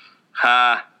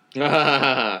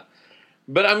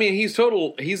 But I mean, he's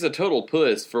a total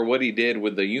puss for what he did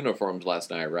with the uniforms last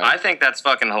night, right? I think that's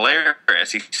fucking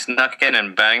hilarious. He snuck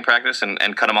in batting practice and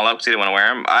cut them all up because he didn't want to wear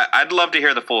them. I'd love to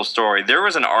hear the full story. There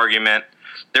was an argument.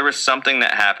 There was something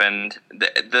that happened.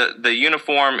 The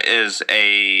uniform is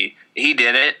he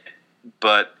did it,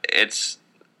 but it's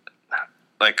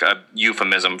like a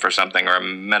euphemism for something or a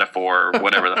metaphor or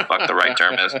whatever the fuck the right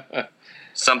term is.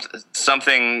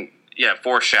 Something,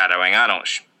 foreshadowing. I don't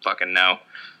fucking know.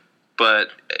 But,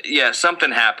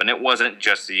 something happened. It wasn't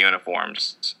just the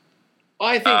uniforms.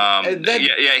 I think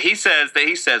he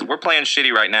says we're playing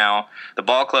shitty right now. The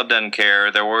ball club doesn't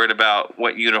care. They're worried about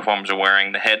what uniforms are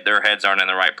wearing. Their heads aren't in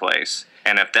the right place.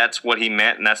 And if that's what he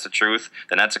meant and that's the truth,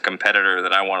 then that's a competitor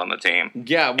that I want on the team.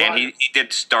 Yeah, well, and he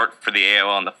did start for the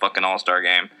AL in the fucking All-Star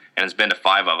game, and has been to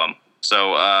 5 of them.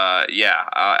 So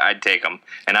I'd take him,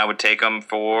 and I would take him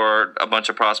for a bunch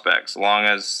of prospects, as long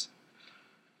as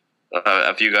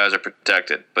a few guys are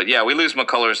protected. But yeah, we lose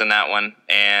McCullers in that one,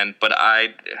 but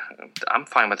I'm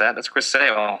fine with that. That's Chris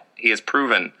Sale. He has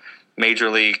proven major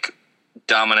league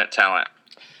dominant talent.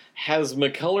 Has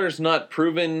McCullers not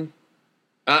proven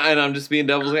And I'm just being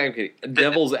devil's advocate.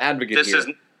 This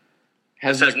here.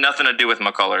 Has nothing to do with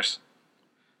McCullers.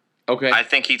 Okay. I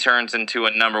think he turns into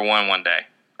a number one day.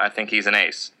 I think he's an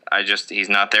ace. He's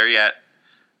not there yet.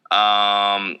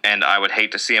 And I would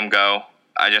hate to see him go.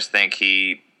 I just think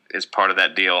he is part of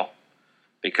that deal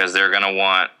because they're going to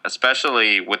want,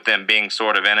 especially with them being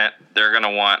sort of in it, they're going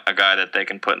to want a guy that they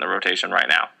can put in the rotation right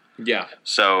now. Yeah.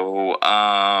 So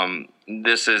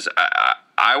this is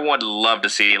I would love to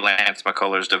see Lance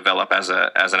McCullers develop as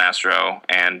an Astro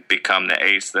and become the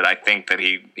ace that I think that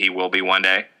he will be one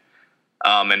day,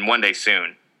 and one day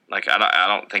soon. Like I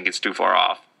don't think it's too far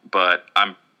off, but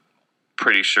I'm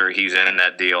pretty sure he's in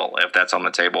that deal if that's on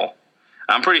the table.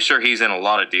 I'm pretty sure he's in a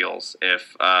lot of deals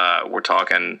if we're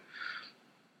talking,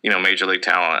 major league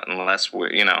talent. Unless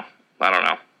we, I don't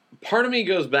know. Part of me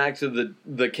goes back to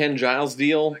the Ken Giles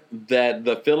deal that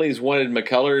the Phillies wanted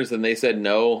McCullers and they said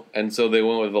no, and so they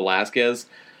went with Velasquez.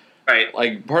 Right.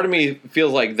 Like, part of me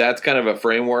feels like that's kind of a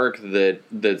framework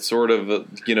that sort of,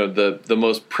 the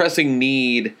most pressing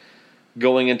need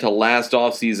going into last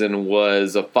offseason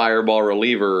was a fireball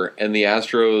reliever, and the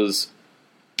Astros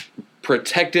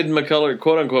protected McCullers,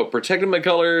 quote unquote, protected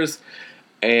McCullers,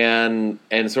 and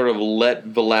sort of let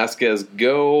Velasquez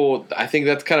go. I think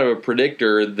that's kind of a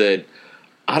predictor that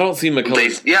I don't see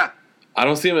McCullers. I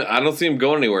don't see him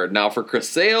going anywhere. Now for Chris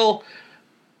Sale,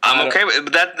 I'm okay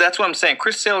with that. That's what I'm saying.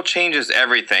 Chris Sale changes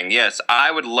everything. Yes, I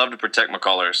would love to protect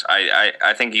McCullers.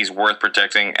 I think he's worth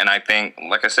protecting, and I think,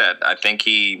 like I said, I think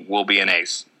he will be an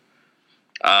ace.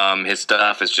 His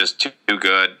stuff is just too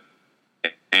good,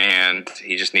 and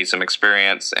he just needs some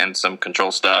experience and some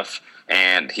control stuff.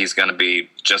 And he's going to be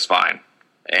just fine.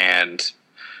 And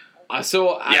part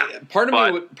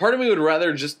of me would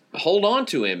rather just hold on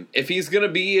to him if he's going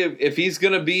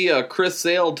to be a Chris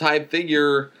Sale type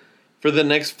figure for the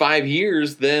next 5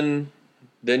 years. Then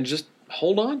just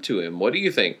hold on to him. What do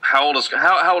you think? How old is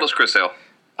Chris Sale?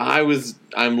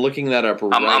 I'm looking that up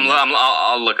right now.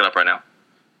 I'll look it up right now.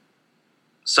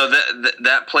 So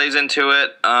that plays into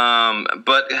it.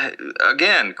 But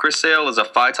again, Chris Sale is a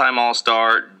 5-time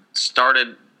All-Star.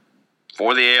 Started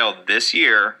for the AL this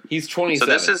year. He's 27.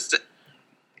 So this is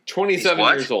 27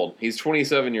 years old. He's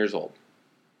 27 years old.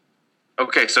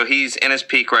 Okay, so he's in his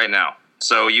peak right now.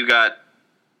 So you're 5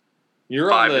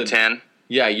 to 10.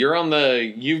 Yeah,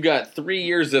 you've got 3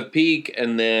 years of peak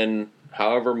and then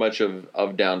however much of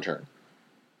downturn.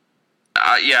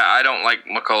 I don't like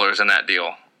McCullers in that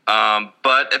deal.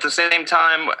 But at the same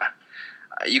time,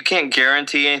 you can't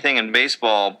guarantee anything in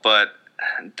baseball, but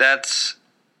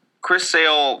Chris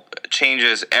Sale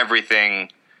changes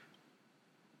everything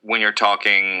when you're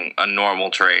talking a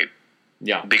normal trade.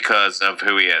 Yeah. Because of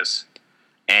who he is.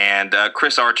 And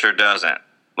Chris Archer doesn't.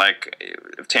 Like,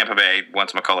 if Tampa Bay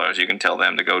wants McCullers, you can tell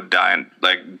them to go die in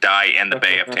the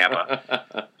Bay of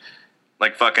Tampa.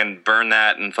 Like, fucking burn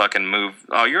that and fucking move.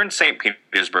 Oh, you're in St.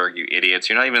 Petersburg, you idiots.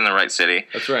 You're not even in the right city.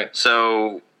 That's right.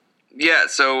 So, yeah,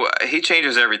 he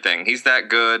changes everything. He's that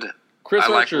good. Chris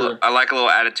Archer. I like a little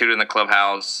attitude in the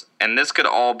clubhouse, and this could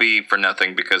all be for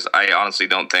nothing because I honestly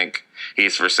don't think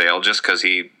he's for sale just because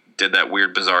he did that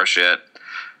weird, bizarre shit.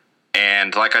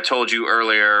 And like I told you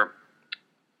earlier,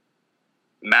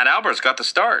 Matt Albert's got the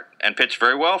start and pitched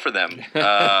very well for them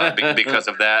because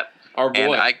of that. Our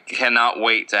boy. And I cannot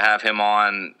wait to have him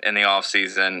on in the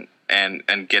offseason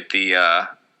and get the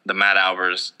Matt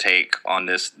Albers take on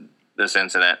this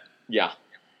incident. Yeah.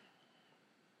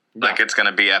 Like, it's going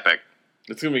to be epic.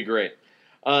 It's going to be great.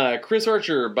 Chris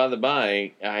Archer, by the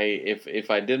by,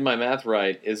 if I did my math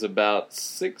right, is about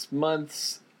 6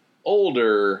 months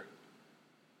older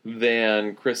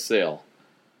than Chris Sale.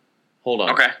 Hold on.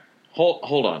 Okay.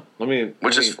 Hold on. Let me.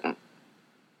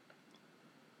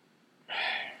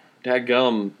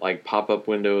 Dadgum, like pop-up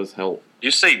windows help. You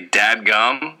say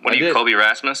dadgum? What are you, Kobe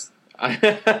Rasmus? I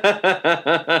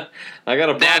got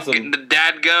a possum. The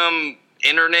dadgum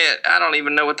internet. I don't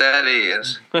even know what that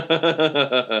is.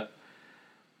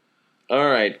 All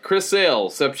right, Chris Sale,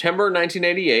 September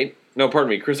 1988. No, pardon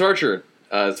me, Chris Archer,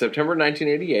 September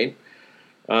 1988.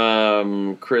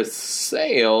 Chris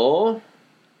Sale,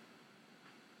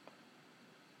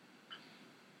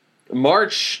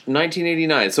 March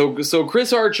 1989. So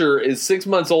Chris Archer is 6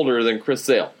 months older than Chris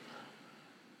Sale.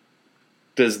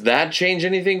 Does that change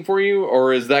anything for you,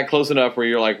 or is that close enough where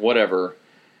you're like, whatever?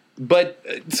 But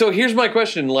so here's my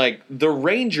question: like, the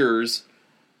Rangers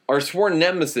are sworn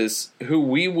nemesis.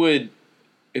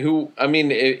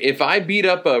 If I beat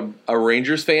up a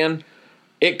Rangers fan,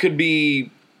 it could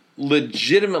be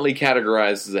legitimately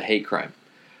categorized as a hate crime.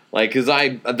 Like,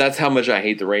 that's how much I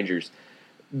hate the Rangers.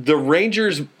 The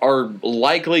Rangers are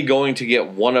likely going to get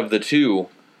one of the two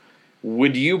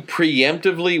would you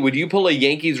pull a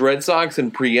Yankees-Red Sox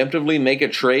and preemptively make a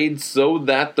trade so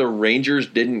that the Rangers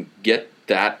didn't get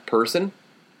that person?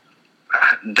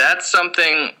 That's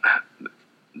something.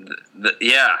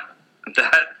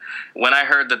 That when I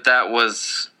heard that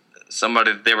was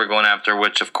somebody that they were going after,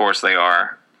 which of course they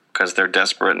are, because they're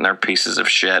desperate and they're pieces of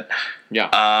shit. Yeah.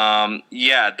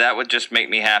 That would just make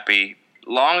me happy,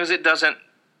 long as it doesn't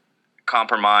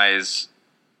compromise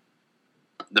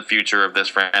the future of this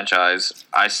franchise.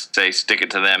 I say stick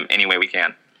it to them any way we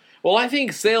can. Well, I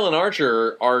think Sale and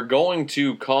Archer are going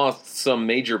to cost some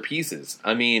major pieces.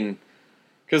 I mean,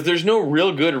 because there's no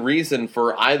real good reason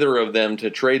for either of them to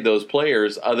trade those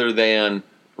players other than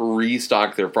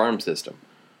restock their farm system.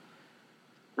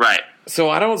 Right. So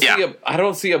I don't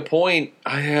see a point.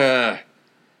 I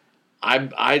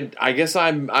guess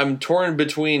I'm torn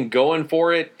between going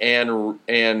for it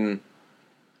and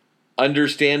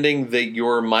understanding that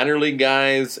your minor league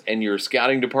guys and your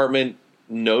scouting department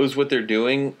knows what they're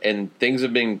doing and things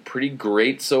have been pretty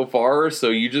great so far, so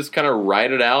you just kind of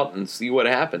ride it out and see what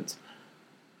happens.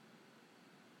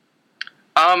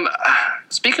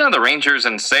 Speaking of the Rangers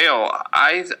and Sale,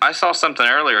 I saw something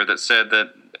earlier that said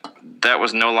that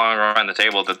was no longer on the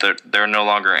table, that they're no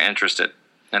longer interested,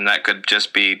 and that could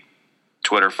just be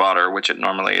Twitter fodder, which it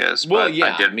normally is. Well, but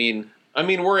yeah, I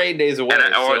mean, we're 8 days away,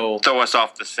 or throw us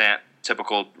off the scent.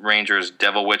 Typical Rangers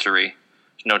devil witchery.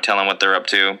 There's no telling what they're up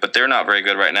to, but they're not very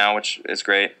good right now, which is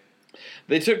great.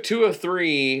 They took 2 of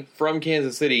 3 from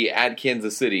Kansas City at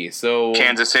Kansas City, so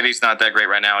Kansas City's not that great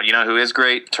right now. You know who is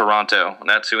great? Toronto.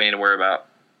 That's who we need to worry about.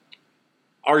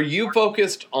 Are you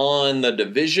focused on the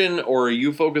division, or are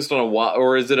you focused on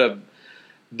or is it a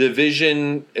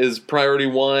division is priority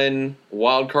 1,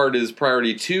 wild card is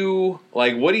priority 2?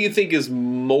 Like, what do you think is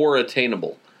more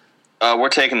attainable? We're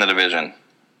taking the division.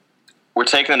 We're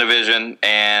taking the division,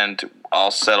 and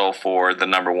I'll settle for the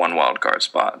number 1 wild card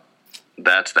spot.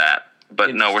 That's that.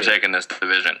 But no, we're taking this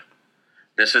division.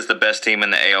 This is the best team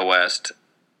in the AL West,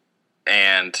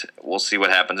 and we'll see what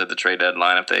happens at the trade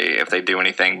deadline if they do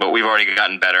anything. But we've already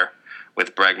gotten better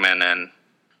with Bregman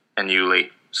and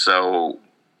Yuli. So,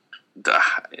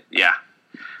 yeah,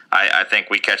 I think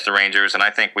we catch the Rangers, and I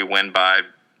think we win by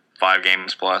 5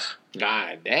 games plus.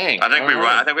 God dang! I think we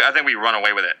run. I think we run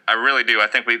away with it. I really do. I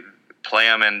think we play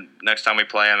them, and next time we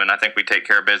play them, and I think we take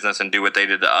care of business and do what they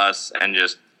did to us, and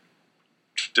just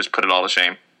put it all to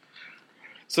shame.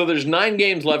 So there's 9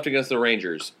 games left against the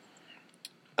Rangers.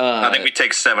 I think we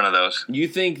take 7 of those. You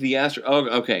think the Astros? Oh,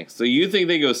 okay. So you think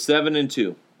they go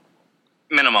 7-2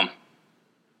 minimum?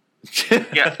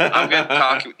 Yeah, I'm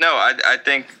good. No, I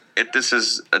think this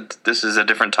is a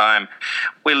different time.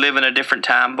 We live in a different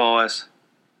time, boys.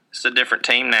 It's a different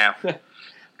team now.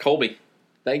 Colby,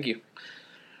 thank you.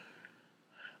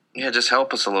 Yeah, just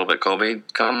help us a little bit, Colby.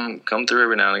 Come through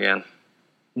every now and again.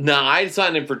 No, I'd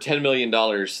sign him for $10 million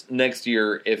next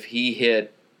year if he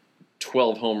hit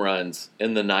 12 home runs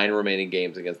in the 9 remaining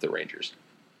games against the Rangers.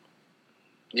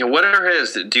 Yeah, what are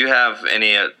his? Do you have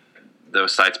any of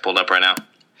those sites pulled up right now?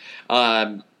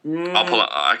 I'll pull.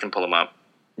 I can pull them up.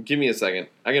 Give me a second.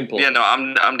 I can pull. Yeah, no,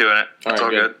 I'm doing it. It's all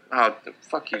good. Oh,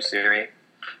 fuck you, Siri.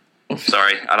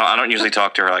 Sorry, I don't usually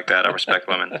talk to her like that. I respect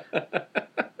women.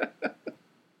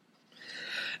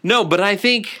 No, but I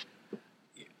think,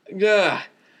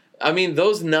 I mean,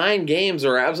 those 9 games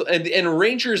are absolutely, and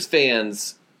Rangers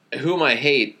fans, whom I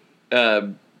hate,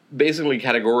 basically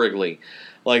categorically,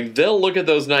 like, they'll look at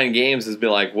those 9 games as be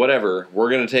like, whatever, we're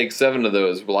going to take 7 of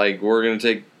those, like, we're going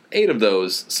to take 8 of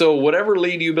those, so whatever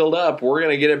lead you build up, we're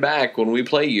going to get it back when we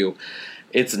play you.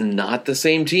 It's not the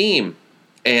same team.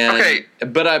 And, okay.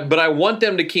 But I want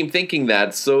them to keep thinking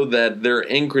that so that their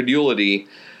incredulity,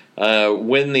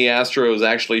 when the Astros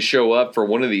actually show up for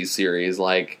one of these series,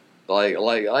 like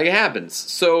it happens.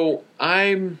 So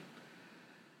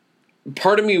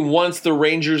part of me wants the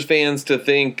Rangers fans to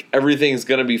think everything's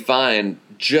going to be fine,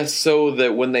 just so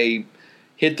that when they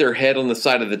hit their head on the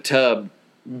side of the tub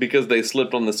because they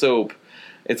slipped on the soap,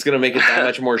 it's going to make it that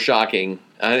much more shocking.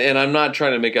 And I'm not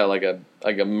trying to make out like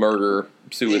a murder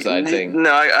suicide thing.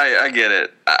 No, I get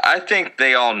it. I think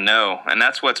they all know, and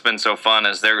that's what's been so fun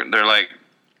is they're like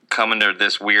coming to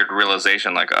this weird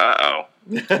realization, like uh-oh.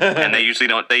 And they usually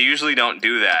don't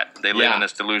do that. They live in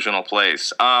this delusional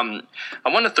place. I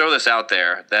want to throw this out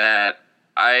there that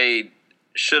I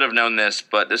should have known this,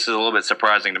 but this is a little bit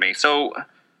surprising to me. So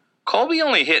Colby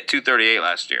only hit 238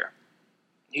 last year.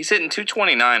 He's hitting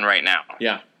 229 right now.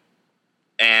 Yeah.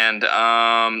 And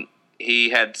he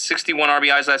had 61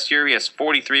 RBIs last year. He has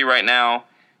 43 right now.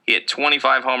 He had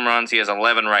 25 home runs. He has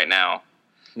 11 right now.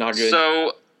 Not good.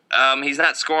 So he's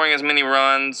not scoring as many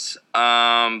runs.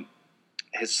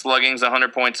 His slugging's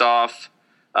 100 points off.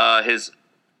 His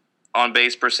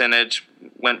on-base percentage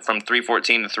went from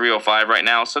 314 to 305 right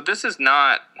now. So this is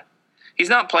not – he's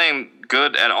not playing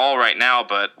good at all right now,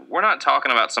 but we're not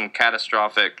talking about some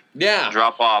catastrophic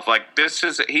drop-off. Like, this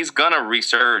is – he's going to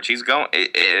resurge. It's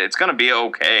going to be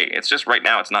okay. It's just right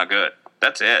now it's not good.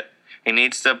 That's it. He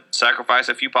needs to sacrifice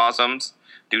a few possums,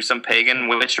 do some pagan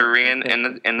witchery in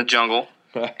the jungle,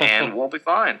 and we'll be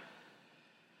fine.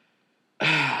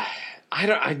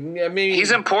 I mean,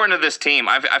 he's important to this team.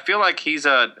 I feel like he's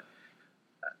a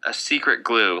secret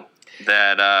glue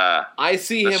that I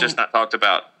see that's him just not talked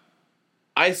about.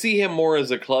 I see him more as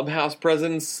a clubhouse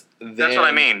presence. That's what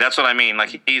I mean.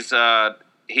 Like he's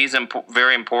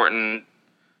very important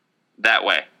that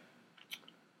way.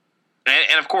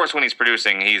 And of course, when he's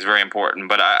producing, he's very important.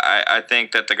 But I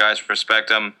think that the guys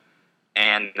respect him,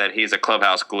 and that he's a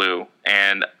clubhouse glue.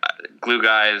 And glue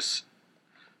guys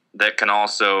that can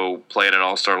also play at an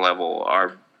all-star level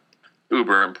are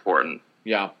uber important.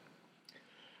 Yeah.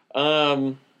 All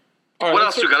right, what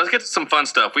else we got? Let's get to some fun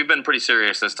stuff. We've been pretty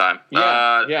serious this time.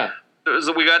 Yeah.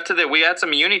 We had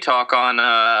some uni talk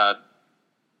on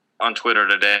Twitter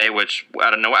today, which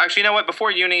I don't know. Actually, you know what? Before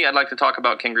uni, I'd like to talk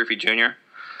about Ken Griffey Jr.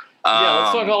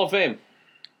 Let's talk Hall of Fame.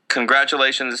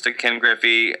 Congratulations to Ken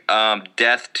Griffey.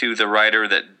 Death to the writer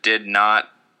that did not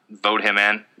vote him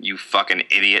in. You fucking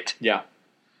idiot. Yeah.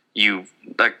 You,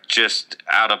 like, just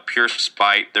out of pure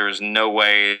spite. There is no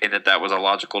way that was a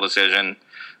logical decision.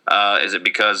 Is it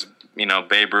because,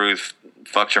 Babe Ruth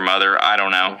fucked your mother? I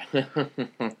don't know.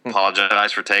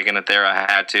 Apologize for taking it there.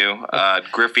 I had to.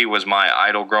 Griffey was my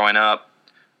idol growing up.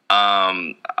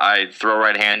 I throw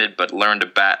right-handed, but learned to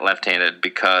bat left-handed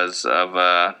because of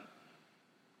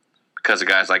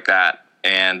guys like that.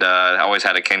 And I always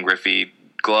had a Ken Griffey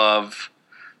glove.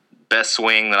 Best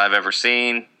swing that I've ever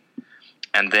seen.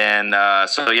 And then,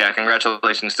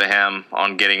 congratulations to him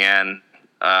on getting in.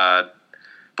 But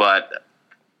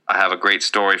I have a great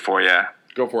story for you.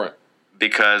 Go for it.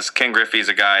 Because Ken Griffey's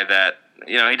a guy that,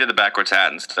 he did the backwards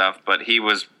hat and stuff, but he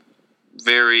was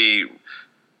very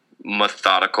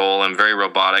methodical and very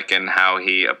robotic in how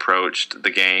he approached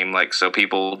the game. Like, so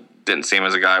people didn't see him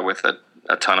as a guy with a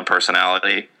ton of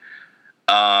personality.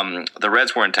 The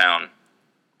Reds were in town.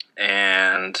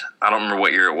 And I don't remember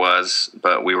what year it was,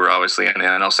 but we were obviously in the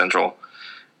NL Central.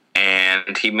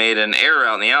 And he made an error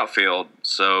out in the outfield.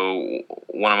 So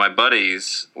one of my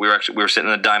buddies, we were sitting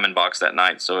in the diamond box that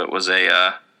night. So it was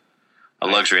a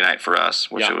luxury night for us,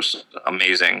 which it was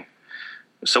amazing.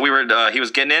 So he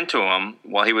was getting into him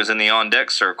while he was in the on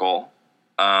deck circle,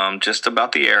 just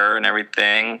about the error and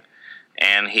everything.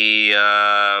 And he,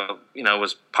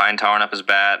 was pine tarring up his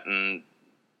bat and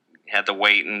had to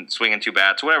wait and swinging two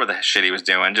bats, whatever the shit he was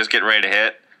doing, just getting ready to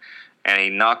hit. And he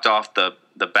knocked off the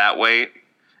bat weight.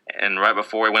 And right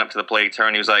before he went up to the plate, he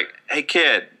turned. He was like, "Hey,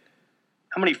 kid,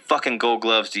 how many fucking Gold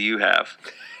Gloves do you have?"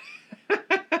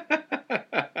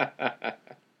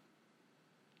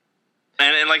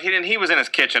 and like he was in his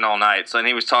kitchen all night, so and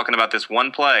he was talking about this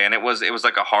one play, and it was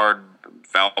like a hard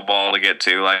foul ball to get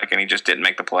to, and he just didn't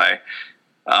make the play.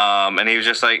 And he was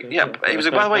just like, he was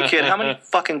like, "By the way, kid, how many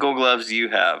fucking Gold Gloves do you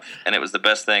have?" And it was the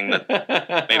best thing that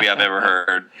maybe I've ever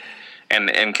heard.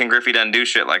 And Ken Griffey doesn't do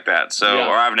shit like that,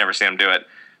 or I've never seen him do it.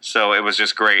 So it was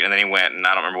just great. And then he went, and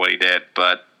I don't remember what he did,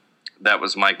 but that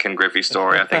was my Ken Griffey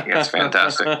story. I think it's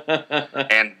fantastic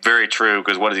and very true.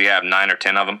 Because what does he have? 9 or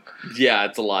 10 of them? Yeah,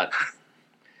 it's a lot.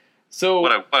 So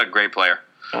what a great player.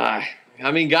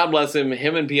 God bless him.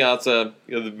 Him and Piazza,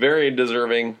 very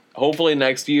deserving. Hopefully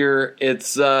next year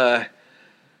it's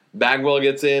Bagwell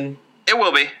gets in. It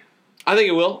will be. I think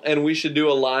it will, and we should do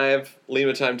a live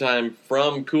Lima Time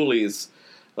from Cooley's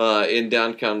in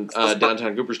downtown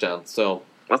Cooperstown. So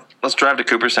let's drive to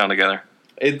Cooperstown together.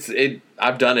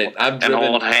 I've done it. I've driven. And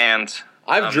hold hands.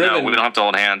 I've driven. No, we don't have to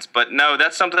hold hands, but no,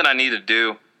 that's something I need to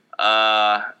do,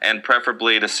 and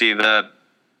preferably to see the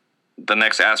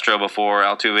next Astro before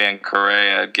Altuve and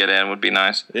Correa get in would be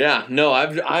nice. Yeah, no,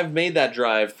 I've made that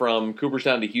drive from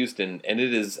Cooperstown to Houston, and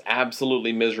it is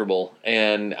absolutely miserable.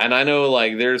 And I know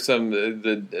there's some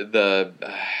the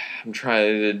I'm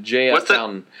trying to JS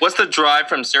Fountain. What's the drive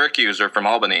from Syracuse or from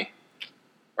Albany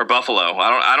or Buffalo?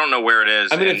 I don't know where it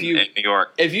is. In New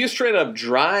York, if you straight up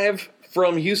drive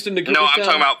from Houston to Cooperstown? No, I'm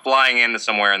talking about flying into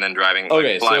somewhere and then driving.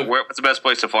 Okay, what's the best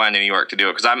place to fly into New York to do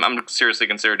it? Because I'm seriously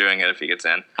consider doing it if he gets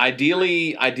in.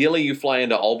 Ideally, you fly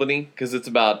into Albany because it's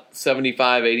about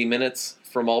 75, 80 minutes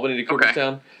from Albany to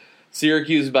Cooperstown. Okay.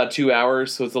 Syracuse is about 2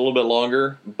 hours, so it's a little bit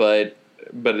longer, but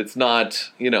it's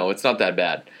not it's not that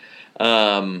bad.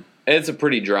 And it's a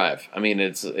pretty drive. I mean,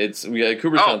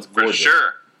 Cooperstown's gorgeous. For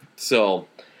sure. So,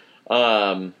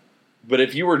 But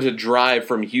if you were to drive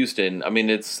from Houston, I mean,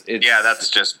 it's yeah, that's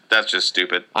just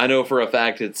stupid. I know for a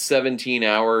fact it's 17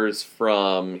 hours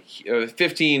from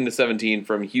 15 to 17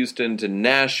 from Houston to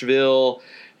Nashville,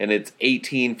 and it's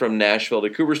 18 from Nashville to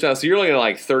Cooperstown. So you're looking at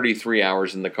like 33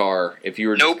 hours in the car if you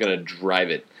were just going to drive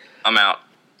it. I'm out.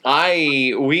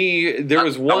 There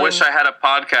was one. I wish I had a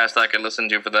podcast I could listen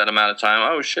to for that amount of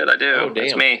time. Oh shit, I do. Oh, damn.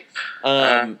 It's me.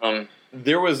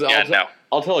 There was.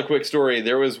 I'll tell a quick story.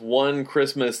 There was one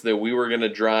Christmas that we were going to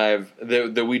drive,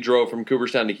 that we drove from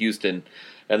Cooperstown to Houston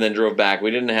and then drove back.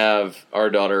 We didn't have our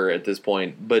daughter at this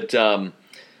point, but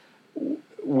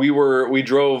we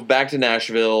drove back to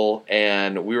Nashville,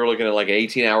 and we were looking at like an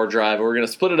 18-hour drive. We were going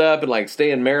to split it up and like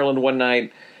stay in Maryland one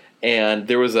night, and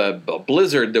there was a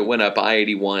blizzard that went up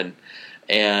I-81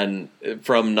 and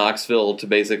from Knoxville to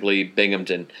basically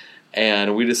Binghamton.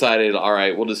 And we decided, all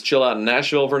right, we'll just chill out in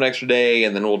Nashville for an extra day,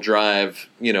 and then we'll drive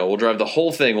the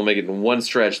whole thing. We'll make it in one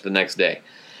stretch the next day.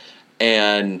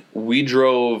 And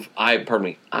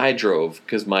I drove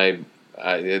because with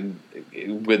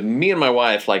me and my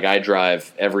wife, like I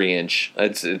drive every inch.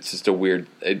 It's just a weird.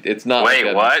 It's not.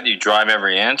 Wait, what? You drive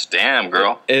every inch? Damn,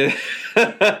 girl.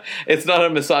 It's not a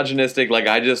misogynistic. Like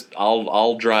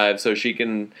I'll drive so she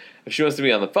can. If she wants to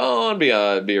be on the phone, be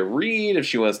a read. If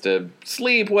she wants to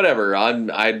sleep, whatever. I'm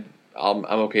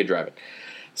okay driving.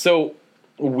 So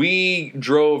we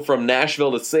drove from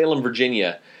Nashville to Salem,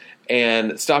 Virginia,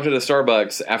 and stopped at a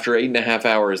Starbucks after 8.5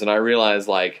 hours. And I realized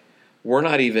like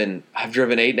I've driven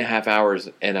 8.5 hours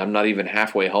and I'm not even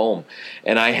halfway home.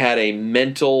 And I had a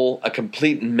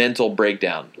complete mental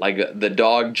breakdown. Like the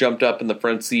dog jumped up in the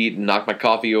front seat and knocked my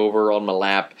coffee over on my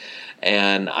lap.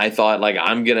 And I thought, like,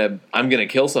 I'm gonna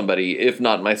kill somebody, if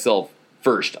not myself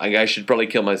first. I should probably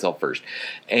kill myself first.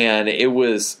 And it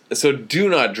was so. Do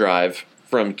not drive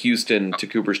from Houston to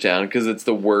Cooperstown because it's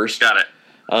the worst. Got it.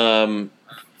 Spend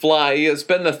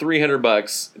the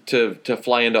 $300 to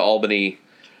fly into Albany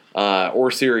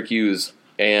or Syracuse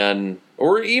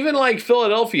or even like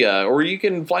Philadelphia, or you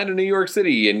can fly to New York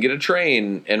City and get a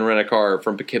train and rent a car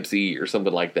from Poughkeepsie or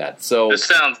something like that. So this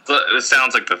sounds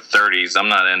like the 30s. I'm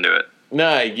not into it.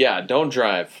 Nah, yeah, don't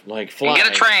drive. Like fly. Get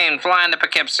a train, fly into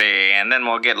Poughkeepsie, and then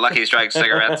we'll get Lucky Strike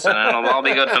cigarettes, and it'll all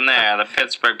be good from there. The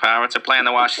Pittsburgh Pirates are playing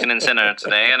the Washington Senators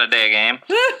today in a day game.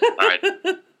 All right,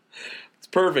 it's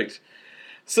perfect.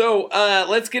 So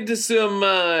let's get to some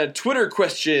Twitter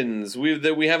questions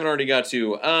that we haven't already got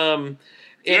to.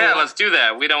 Let's do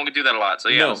that. We don't do that a lot, so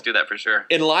let's do that for sure.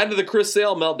 In light of the Chris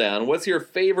Sale meltdown, what's your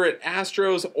favorite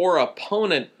Astros or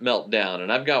opponent meltdown?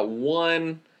 And I've got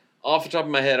one off the top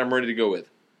of my head I'm ready to go with.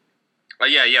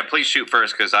 Please shoot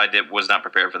first because was not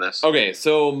prepared for this. Okay,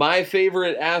 so my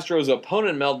favorite Astros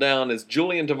opponent meltdown is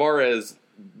Julian Tavares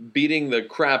beating the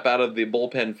crap out of the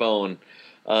bullpen phone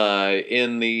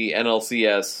in the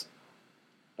NLCS.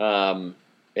 And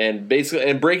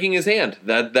breaking his hand.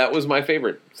 That was my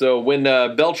favorite. So when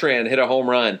Beltran hit a home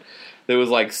run that was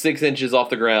like 6 inches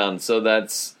off the ground, so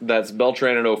that's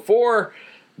Beltran in 2004.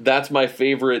 That's my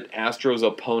favorite Astros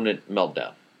opponent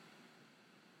meltdown.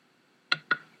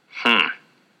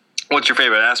 What's your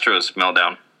favorite Astros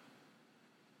meltdown?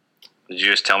 Did you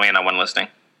just tell me and I wasn't listening?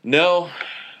 No.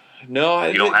 You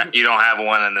don't have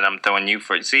one, and then I'm throwing you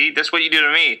for it. See, that's what you do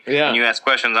to me. Yeah. When you ask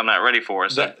questions I'm not ready for.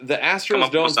 So the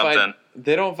Astros don't fight.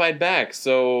 They don't fight back,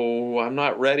 so I'm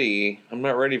not ready. I'm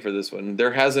not ready for this one.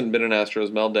 There hasn't been an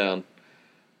Astros meltdown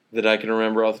that I can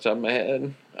remember off the top of my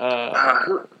head.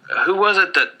 Who was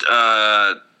it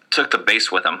that took the base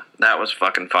with him? That was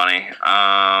fucking funny.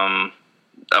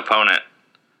 Opponent.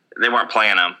 They weren't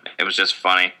playing him. It was just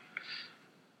funny.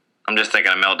 I'm just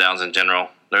thinking of meltdowns in general.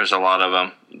 There's a lot of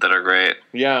them that are great.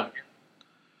 Yeah.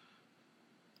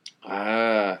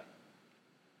 I'm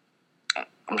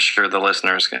sure the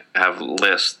listeners have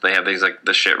lists. They have these like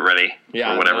the shit ready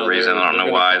for whatever reason. I don't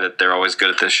know why that they're always good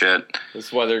at this shit.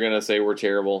 That's why they're gonna say we're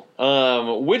terrible.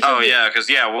 What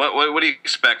do you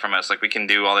expect from us? Like we can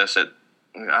do all this at.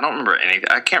 I don't remember anything.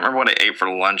 I can't remember what I ate for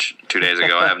lunch 2 days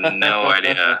ago. I have no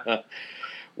idea.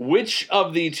 Which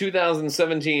of the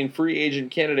 2017 free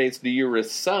agent candidates do you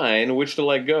resign? Which to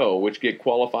let go? Which get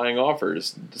qualifying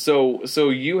offers? So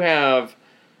you have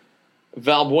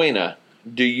Valbuena.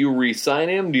 Do you re-sign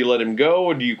him? Do you let him go?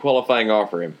 Or do you qualifying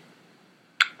offer him?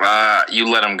 You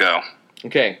let him go.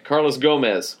 Okay. Carlos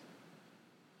Gomez.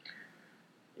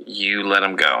 You let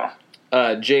him go.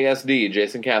 JSD,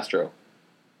 Jason Castro.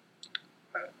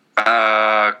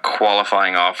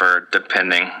 Qualifying offer,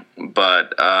 depending,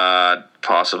 but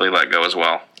possibly let go as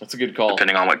well. That's a good call.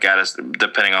 Depending on what Gaddis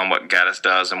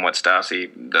does and what Stassi.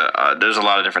 There's a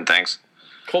lot of different things.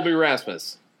 Colby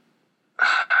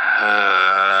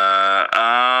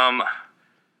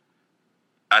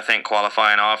I think,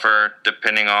 qualifying offer,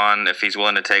 depending on if he's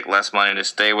willing to take less money to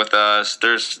stay with us.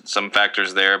 There's some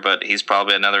factors there, but he's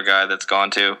probably another guy that's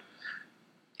gone too.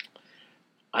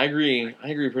 I agree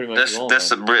pretty much.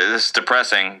 This is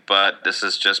depressing, but this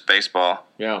is just baseball.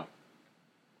 Yeah.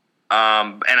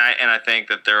 And I think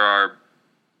that there are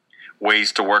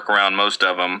ways to work around most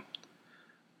of them.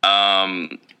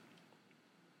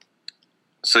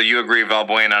 So you agree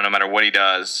Valbuena, no matter what he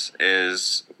does,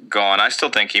 is gone. I still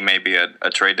think he may be a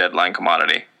trade deadline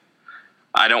commodity.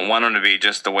 I don't want him to be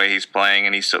just the way he's playing,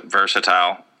 and he's so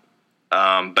versatile.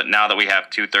 But now that we have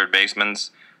 2 third basemen,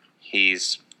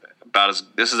 this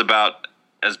is about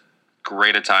as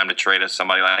great a time to trade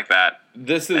somebody like that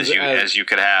as you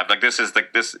could have. Like this. It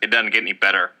doesn't get any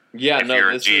better. Yeah, if you're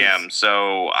a GM.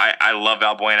 So I love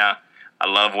Valbuena. I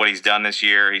love what he's done this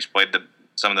year. He's played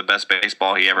some of the best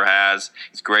baseball he ever has.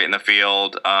 He's great in the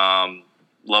field.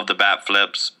 Love the bat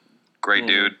flips. Great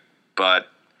dude. But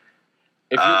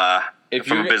from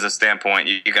a business standpoint,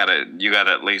 you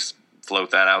gotta at least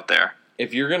float that out there.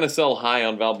 If you're gonna sell high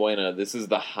on Valbuena, this is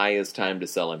the highest time to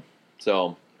sell him.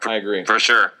 So I agree for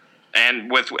sure.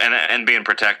 And and being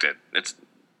protected. It's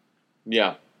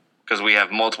because we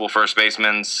have multiple first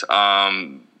basemen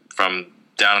from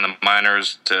down in the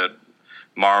minors to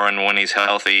Marwin when he's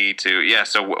healthy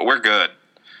so we're good.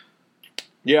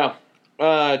 Yeah.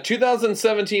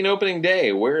 2017 opening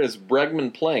day. Where is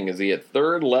Bregman playing? Is he at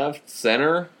third, left,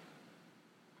 center?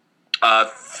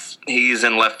 He's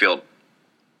in left field.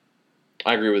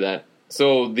 I agree with that.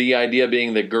 So the idea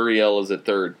being that Gurriel is at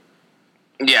third.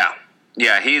 Yeah.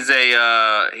 He's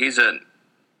a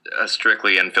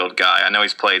strictly infield guy. I know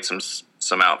he's played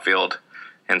some outfield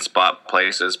in spot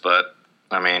places, but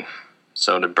I mean,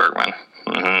 so did Bergman.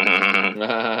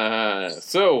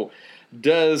 So,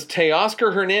 does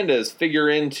Teoscar Hernandez figure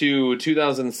into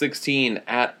 2016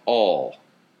 at all?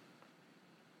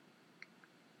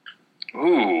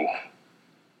 Ooh.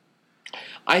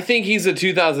 I think he's a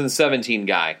 2017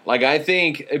 guy.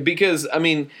 Because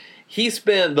he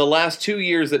spent the last 2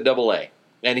 years at AA,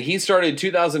 and he started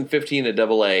 2015 at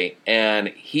AA, and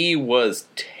he was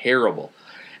terrible.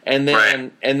 And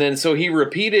then so he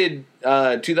repeated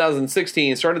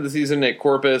 2016, started the season at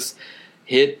Corpus,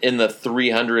 hit in the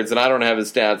 300s, and I don't have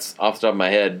his stats off the top of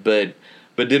my head, but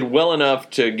did well enough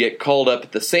to get called up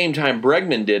at the same time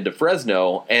Bregman did to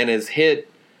Fresno, and has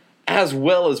hit as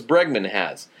well as Bregman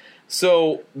has.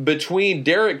 So between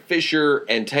Derek Fisher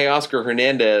and Teoscar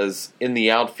Hernandez in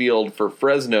the outfield for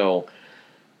Fresno,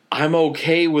 I'm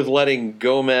okay with letting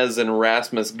Gomez and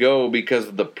Rasmus go because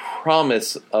of the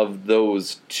promise of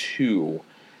those two.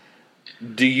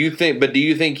 Do you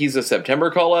think he's a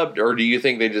September call-up, or do you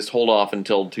think they just hold off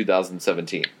until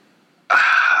 2017?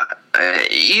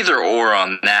 Either or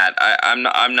on that.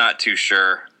 I'm not too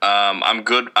sure. I'm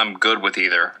good with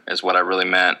either, is what I really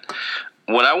meant.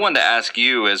 What I wanted to ask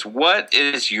you is,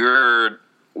 what's your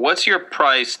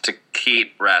price to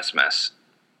keep Rasmus?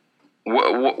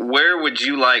 Where would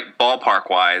you like,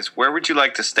 ballpark-wise, where would you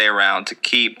like to stay around to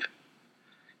keep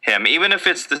him? Even if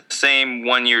it's the same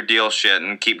one-year deal shit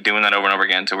and keep doing that over and over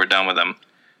again until we're done with him.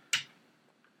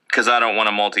 Because I don't want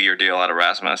a multi-year deal out of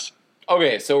Rasmus.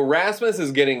 Okay, so Rasmus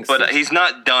is getting... But he's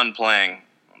not done playing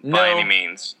by any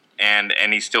means. And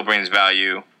he still brings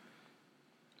value.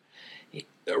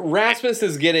 Rasmus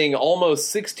is getting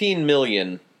almost $16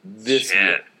 million this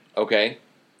year. Okay?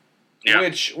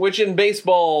 Yeah. Which in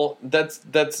baseball, that's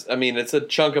it's a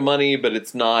chunk of money, but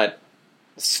it's not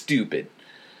stupid.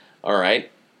 All right.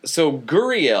 So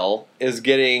Gurriel is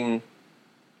getting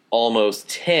almost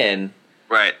 10.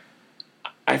 Right.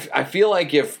 I feel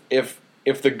like if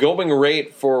the going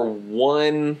rate for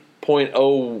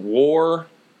 1.0 WAR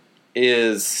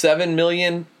is $7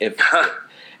 million,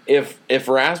 if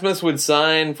Rasmus would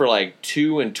sign for like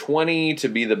 2 and 20 to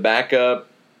be the backup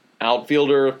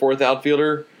outfielder, fourth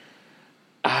outfielder.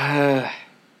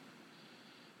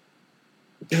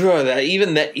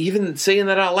 Even saying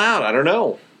that out loud, I don't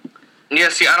know. Yeah,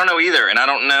 see, I don't know either, and I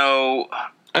don't know.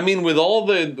 With all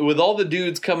the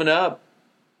dudes coming up,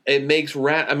 it makes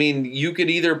you could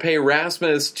either pay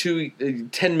Rasmus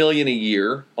 $10 million a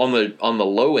year on the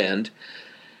low end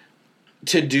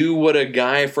to do what a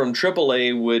guy from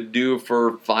AAA would do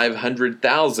for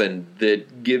 $500,000.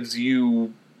 That gives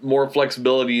you more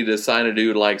flexibility to sign a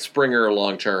dude like Springer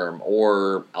long term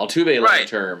or Altuve long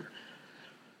term,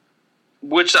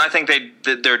 which I think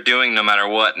they're doing no matter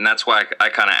what, and that's why I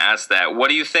kind of asked that. What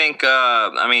do you think?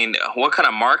 What kind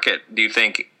of market do you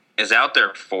think is out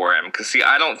there for him? Because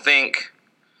I don't think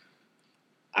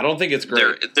it's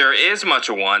great. There is much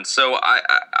of one. So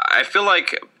I feel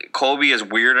like Colby is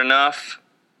weird enough,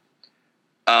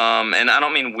 and I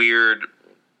don't mean weird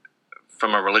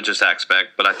from a religious aspect,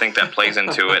 but I think that plays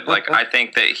into it. Like, I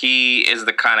think that he is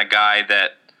the kind of guy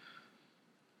that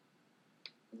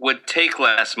would take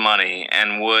less money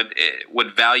and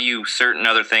would value certain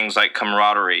other things like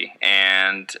camaraderie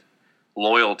and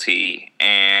loyalty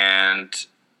and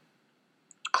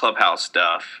clubhouse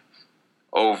stuff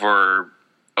over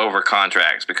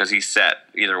contracts, because he's set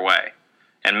either way.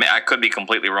 And I could be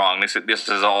completely wrong. This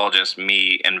is all just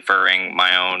me inferring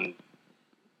my own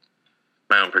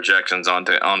projections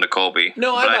onto Colby.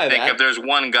 No, but I think that. If there's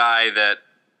one guy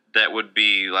that would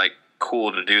be like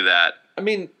cool to do that, I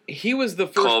mean, he was the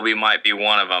first. Colby might be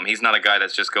one of them. He's not a guy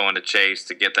that's just going to Chase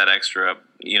to get that extra,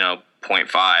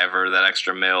 0.5 or that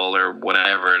extra mil or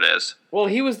whatever it is. Well,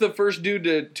 he was the first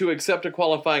dude to accept a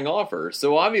qualifying offer.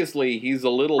 So obviously he's a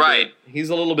little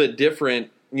bit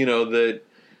different. That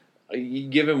you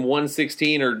give him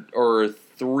 116 or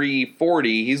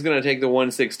 340, he's going to take the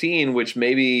 116, which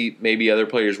maybe other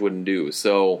players wouldn't do.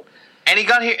 So, and he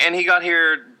got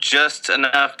here just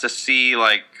enough to see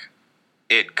like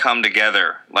it come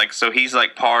together. Like, so he's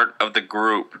like part of the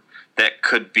group that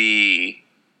could be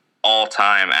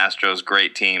all-time Astros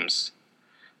great teams.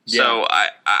 Yeah. So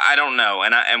I don't know,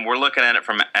 and we're looking at it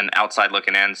from an outside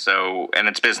looking in. So, and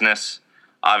it's business.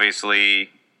 Obviously,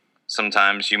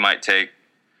 sometimes you might take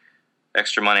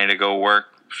extra money to go work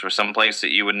for some place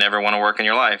that you would never want to work in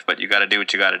your life, but you got to do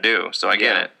what you got to do. So I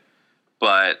get it,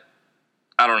 but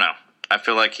I don't know. I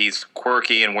feel like he's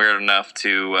quirky and weird enough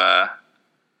to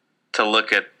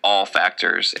look at all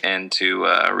factors into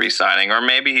re-signing, or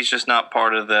maybe he's just not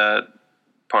part of the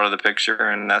picture,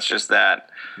 and that's just that.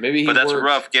 But that's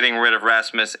rough getting rid of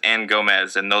Rasmus and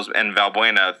Gomez and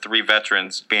Valbuena, 3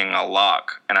 veterans being a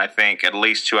lock, and I think at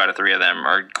least 2 out of 3 of them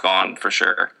are gone for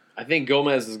sure. I think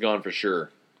Gomez is gone for sure.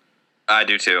 I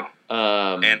do too.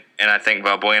 And I think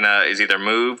Valbuena is either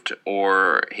moved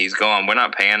or he's gone. We're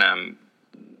not paying him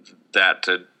that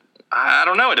to. I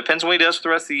don't know. It depends on what he does for the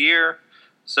rest of the year.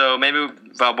 So maybe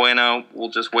Valbuena, we'll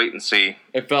just wait and see.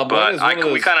 If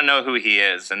Valbuena we kind of know who he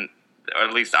is, or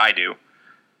at least I do.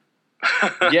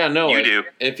 Yeah, no, you do.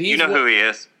 You know who he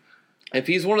is. If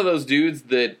he's one of those dudes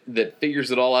that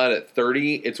figures it all out at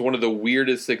 30, it's one of the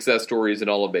weirdest success stories in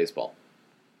all of baseball.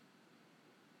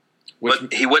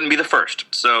 But he wouldn't be the first,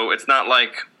 so it's not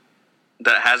like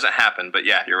that hasn't happened. But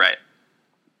yeah, you're right.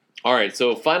 All right,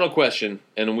 so final question,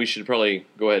 and we should probably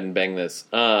go ahead and bang this.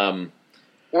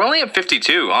 We're only at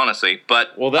 52, honestly,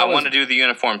 but I want to do the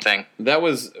uniform thing. That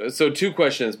was so 2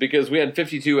 questions, because we had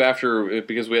 52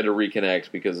 because we had to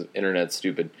reconnect because internet's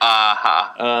stupid.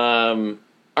 Uh-huh.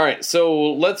 All right,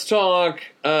 so let's talk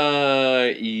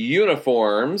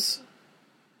uniforms.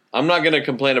 I'm not going to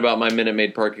complain about my Minute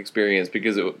Maid Park experience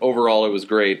because overall it was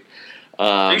great.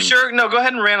 Are you sure? No, go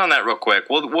ahead and rant on that real quick.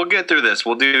 We'll get through this.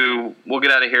 We'll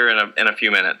get out of here in a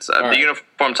few minutes. The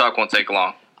uniform talk won't take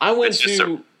long. My wife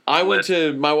and I went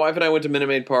to Minute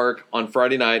Maid Park on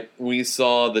Friday night. We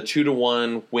saw the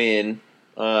 2-1 win.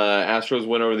 Astros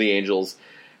win over the Angels,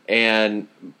 and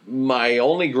my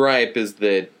only gripe is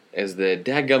that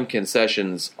dadgum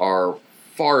concessions are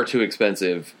far too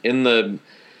expensive.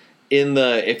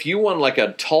 If you want like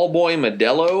a tall boy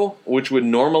Modelo, which would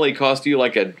normally cost you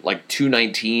like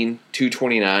 $2.19,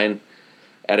 $2.29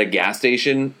 at a gas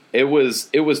station, it was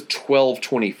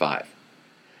 $12.25.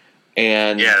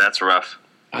 And yeah, that's rough.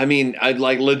 I mean, I'm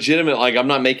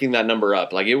not making that number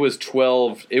up. Like, it was in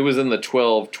the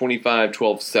 $12.25,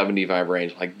 $12.75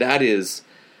 range. Like, that is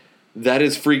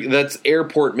that's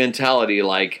airport mentality.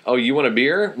 Like, oh, you want a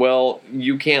beer? Well,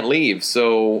 you can't leave,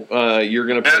 so you're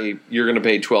gonna pay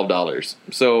 $12.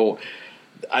 So,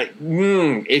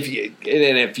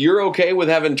 if you're okay with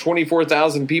having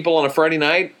 24,000 people on a Friday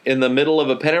night in the middle of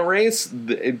a pennant race,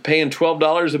 paying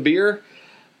 $12 a beer,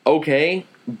 okay.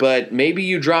 But maybe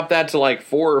you drop that to like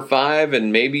 4 or 5,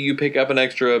 and maybe you pick up an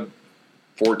extra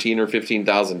 14 or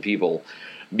 15,000 people,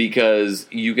 because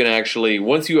you can actually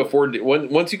once you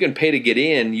can pay to get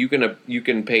in, you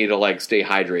can pay to like stay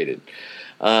hydrated.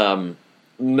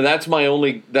 That's my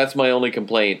only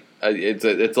complaint.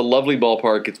 It's a lovely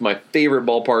ballpark. It's my favorite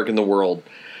ballpark in the world.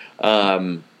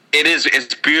 It is.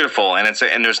 It's beautiful, and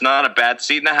there's not a bad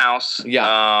seat in the house.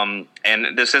 Yeah.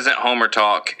 And this isn't Homer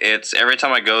talk. It's every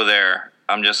time I go there,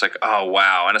 I'm just like, oh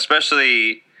wow, and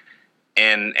especially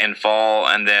in fall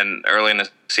and then early in the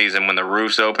season when the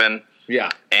roof's open.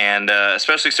 Yeah, and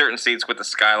especially certain seats with the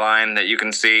skyline that you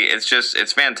can see.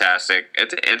 It's fantastic.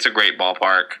 It's a great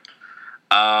ballpark.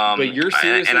 But you're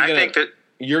seriously I think that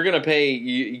you're gonna pay.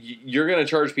 You're gonna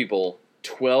charge people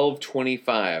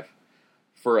 $12.25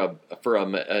 for a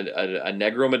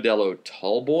Negro Modelo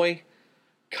tall boy.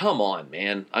 come on,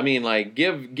 man. I mean, like,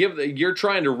 you're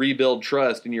trying to rebuild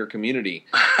trust in your community.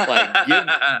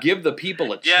 Like, give the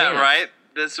people a chance. Yeah, right.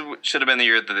 This should have been the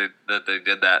year that they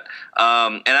did that.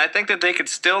 And I think that they could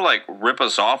still like rip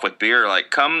us off with beer.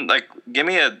 Like, give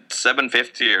me a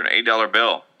 $7.50 or an $8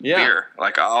 bill beer.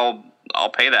 Like, I'll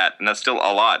pay that, and that's still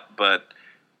a lot. But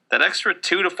that extra $2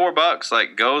 to $4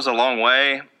 like goes a long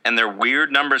way, and they're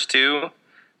weird numbers too,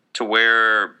 to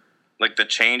where like the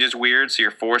change is weird, so you're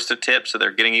forced to tip, so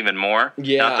they're getting even more.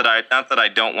 Yeah. Not that I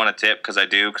don't want to tip, because I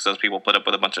do, because those people put up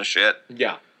with a bunch of shit.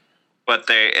 Yeah. But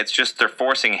it's just they're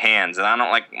forcing hands, and I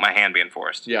don't like my hand being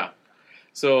forced. Yeah.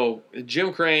 So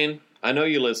Jim Crane, I know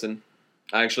you listen.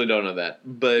 I actually don't know that,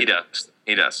 but he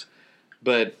does.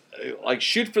 But like,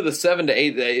 shoot for the 7 to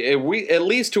 8. At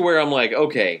least to where I'm like,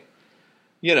 okay,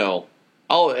 you know,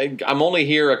 I'm only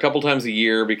here a couple times a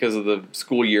year because of the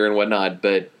school year and whatnot.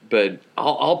 But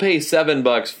I'll pay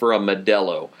 $7 for a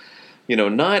Modelo. You know,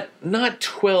 not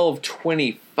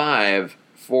 $12.25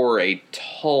 for a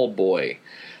tall boy.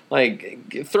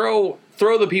 Like, throw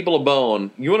the people a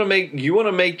bone. You want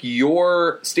to make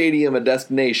your stadium a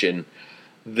destination,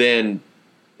 then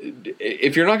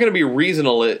if you're not going to be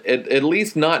reasonable, at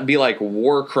least not be like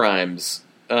war crimes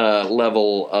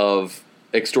level of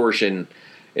extortion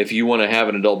if you want to have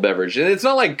an adult beverage. And it's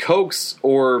not like Cokes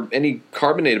or any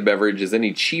carbonated beverage is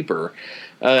any cheaper.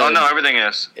 Oh no, everything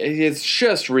is. It's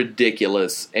just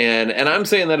ridiculous, and I'm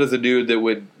saying that as a dude that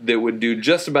would do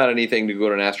just about anything to go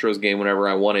to an Astros game whenever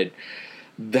I wanted.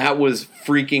 That was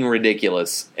freaking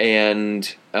ridiculous, and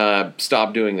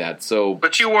stop doing that. So,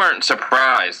 but you weren't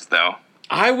surprised, though.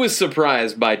 I was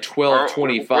surprised by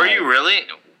 $12.25. Were you really?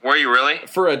 Were you really?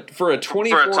 For a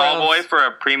 24 for a tall ounce, boy for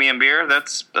a premium beer?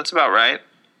 That's about right.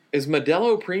 Is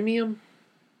Modelo premium?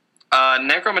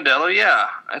 Negro Modelo, yeah,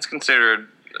 it's considered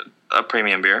a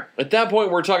premium beer. At that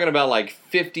point, we're talking about like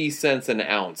 50 cents an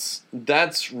ounce.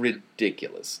 That's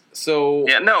ridiculous. So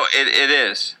yeah, no, it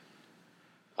is.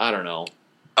 I don't know.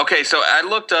 Okay, so I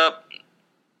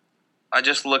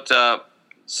just looked up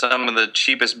some of the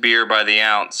cheapest beer by the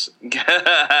ounce.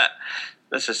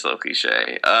 This is so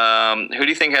cliche. Who do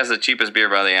you think has the cheapest beer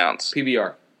by the ounce?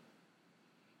 PBR.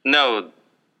 No,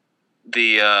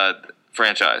 the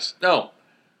franchise. No.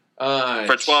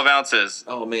 For 12 ounces.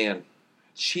 Oh, man.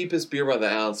 Cheapest beer by the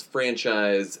ounce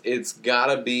franchise. It's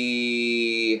gotta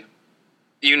be.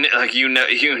 You know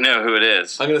who it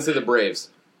is. I'm gonna say the Braves.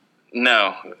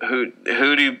 No, who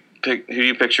do you pick? Who do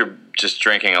you picture just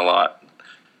drinking a lot?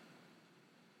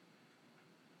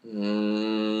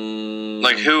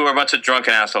 Like, who are a bunch of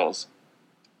drunken assholes?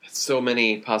 So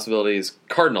many possibilities.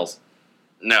 Cardinals.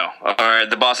 No. All right,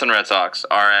 the Boston Red Sox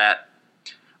are at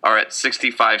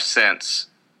 65 cents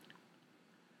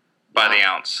by the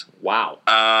ounce. Wow.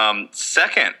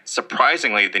 Second,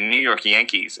 surprisingly, the New York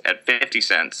Yankees at 50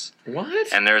 cents.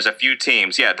 What? And there's a few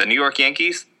teams. Yeah, the New York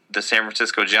Yankees, the San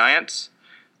Francisco Giants,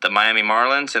 the Miami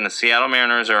Marlins, and the Seattle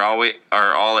Mariners are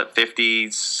all at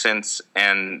 50 cents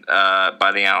and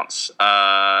by the ounce.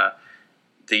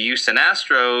 The Houston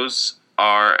Astros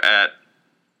are at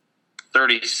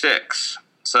 36.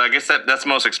 So I guess that's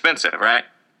most expensive, right?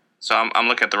 So I'm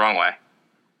looking at the wrong way.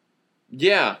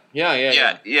 Yeah.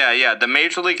 The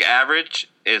Major League average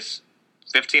is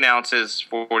 15 ounces,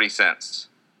 40 cents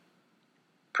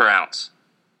per ounce.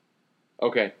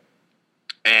 Okay.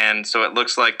 And so it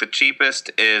looks like the cheapest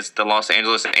is the Los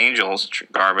Angeles Angels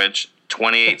garbage,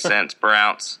 28 cents per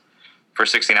ounce for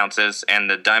 16 ounces, and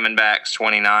the Diamondbacks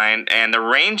 29, and the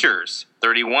Rangers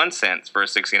 31 cents for a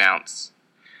 16 ounce.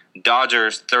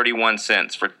 Dodgers 31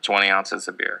 cents for 20 ounces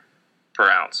of beer per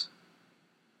ounce.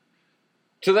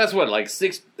 So that's what, like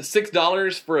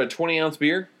 $6 for a 20-ounce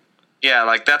beer? Yeah,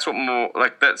 like that's what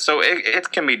like that. So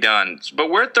it can be done, but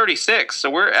we're at 36,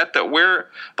 so we're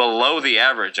below the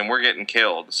average, and we're getting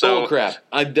killed. So crap!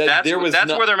 That's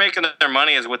where they're making their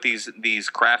money, is with these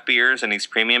craft beers and these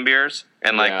premium beers,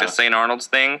 and like the St. Arnold's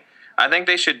thing. I think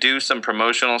they should do some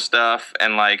promotional stuff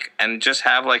and just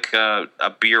have like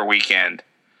a beer weekend,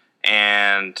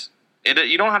 and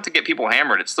you don't have to get people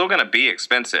hammered. It's still going to be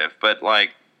expensive, but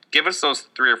like give us those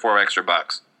 $3 or $4 extra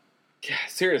bucks. Yeah,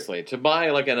 seriously, to buy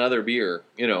like another beer,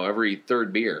 every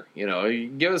third beer,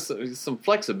 give us some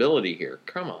flexibility here.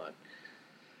 Come on.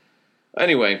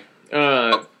 Anyway,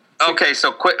 okay,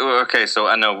 so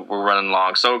I know we're running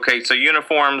long. So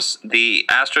uniforms, the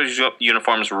Astros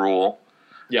uniforms rule.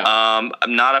 Yeah. I'm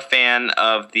not a fan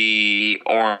of the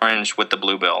orange with the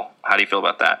blue bill. How do you feel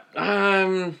about that?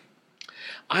 I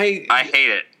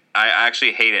hate it. I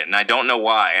actually hate it, and I don't know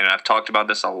why. And I've talked about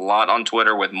this a lot on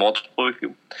Twitter with multiple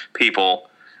people.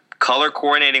 Color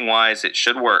coordinating wise, it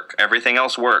should work. Everything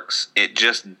else works. It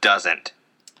just doesn't.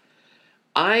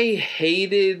 I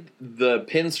hated the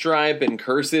pinstripe and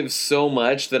cursive so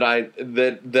much that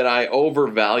I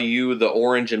overvalue the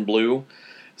orange and blue.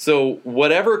 So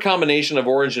whatever combination of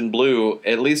orange and blue,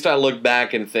 at least I look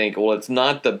back and think, well, it's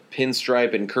not the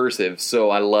pinstripe and cursive,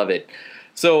 so I love it.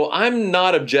 So I'm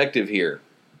not objective here.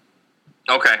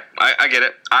 Okay, I get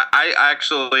it. I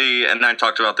actually, and I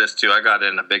talked about this too, I got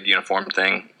in a big uniform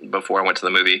thing before I went to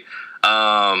the movie.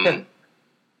 I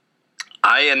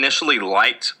initially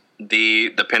liked the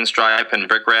pinstripe and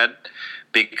brick red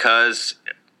because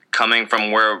coming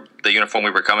from where the uniform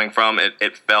we were coming from,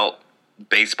 it felt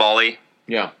baseball-y.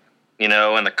 Yeah. You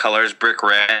know, and the colors brick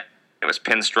red, it was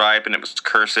pinstripe and it was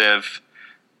cursive,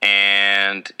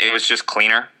 and it was just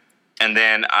cleaner. And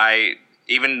then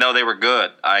even though they were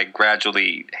good, I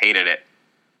gradually hated it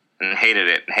and hated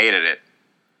it and hated it.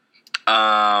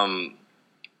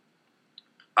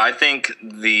 I think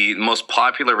the most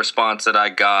popular response that I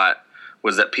got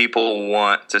was that people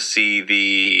want to see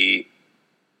the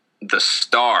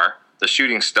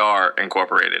shooting star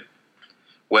incorporated,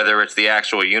 whether it's the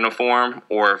actual uniform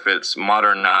or if it's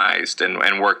modernized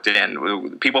and worked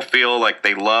in. People feel like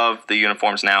they love the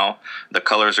uniforms now. The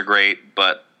colors are great,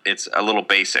 but it's a little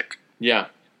basic. Yeah.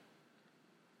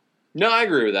 No, I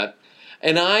agree with that.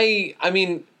 And I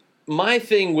mean, my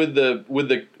thing with the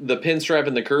pinstripe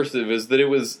and the cursive is that it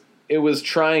was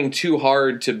trying too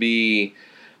hard to be,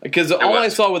 because all I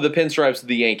saw with the pinstripes was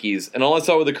the Yankees, and all I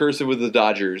saw with the cursive was the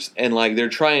Dodgers, and like they're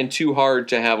trying too hard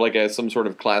to have like some sort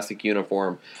of classic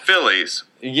uniform. Phillies.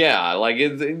 Yeah, like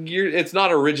it's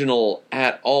not original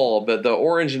at all. But the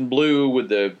orange and blue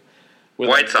with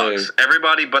White Sox,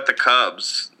 everybody but the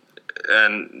Cubs,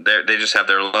 and they just have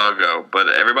their logo. But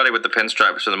everybody with the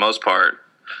pinstripes, for the most part,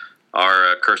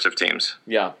 are cursive teams.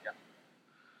 Yeah.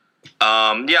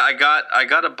 I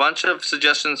got a bunch of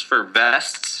suggestions for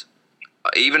vests.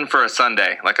 Even for a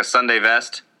Sunday, like a Sunday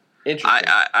vest. Interesting.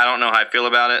 I don't know how I feel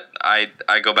about it. I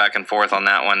go back and forth on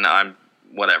that one. I'm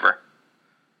whatever.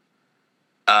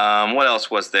 What else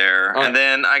was there? And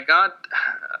then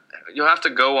you'll have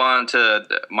to go on to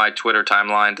my Twitter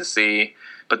timeline to see,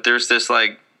 but there's this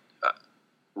like,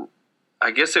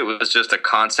 I guess it was just a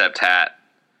concept hat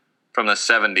from the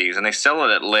 70s, and they sell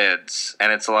it at Lids,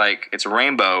 and it's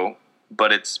rainbow,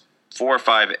 but it's 4 or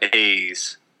 5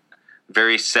 A's.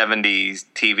 Very 70s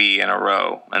TV in a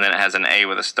row, and then it has an A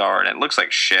with a star, and it looks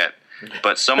like shit.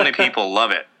 But so many people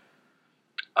love it.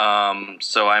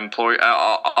 So I implore.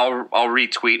 I'll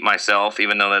retweet myself,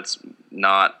 even though that's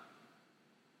not.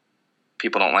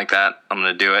 People don't like that. I'm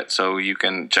going to do it, so you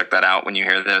can check that out when you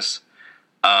hear this,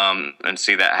 and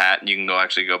see that hat. You can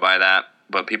actually go buy that.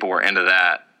 But people were into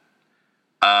that.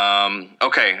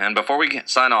 Okay, and before we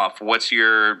sign off, what's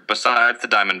besides the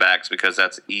Diamondbacks, because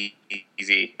that's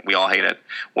easy, we all hate it,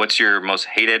 what's your most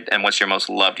hated and what's your most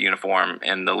loved uniform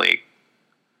in the league?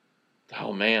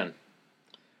 Oh, man.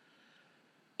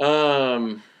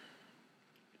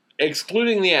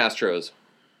 Excluding the Astros,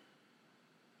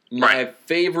 my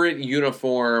favorite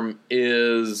uniform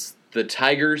is the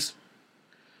Tigers.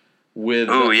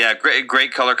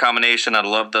 Great color combination. I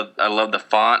love the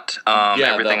font.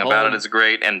 Everything about it is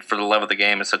great, and For the Love of the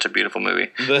Game is such a beautiful movie.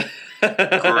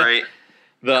 Great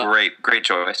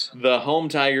choice. The home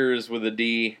Tigers with the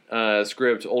D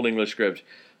script, Old English script.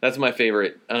 That's my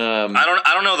favorite. I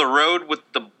don't know. The road with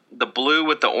the blue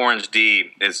with the orange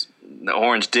D is the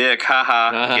orange dick.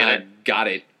 Haha. Get it? Got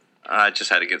it. I just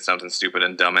had to get something stupid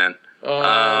and dumb in.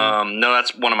 No,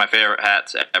 that's one of my favorite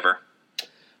hats ever.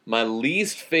 My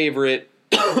least favorite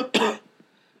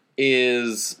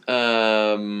is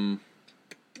I'm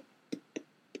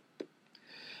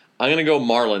gonna go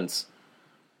Marlins.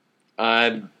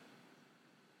 New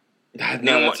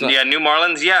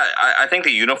Marlins. Yeah, I think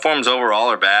the uniforms overall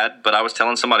are bad, but I was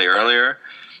telling somebody earlier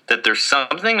that there's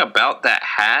something about that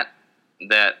hat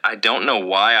that I don't know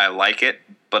why I like it,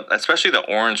 but especially the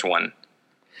orange one.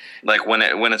 Like when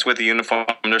it's with the uniform,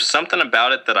 there's something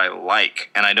about it that I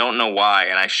like, and I don't know why,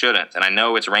 and I shouldn't. And I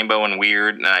know it's rainbow and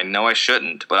weird, and I know I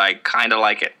shouldn't, but I kind of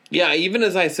like it. Yeah, even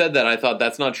as I said that, I thought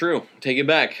that's not true. Take it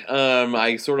back.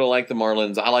 I sort of like the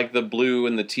Marlins. I like the blue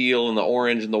and the teal and the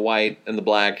orange and the white and the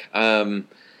black. I'm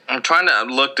trying to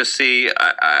look to see.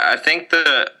 I think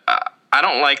I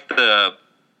don't like the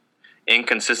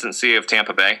inconsistency of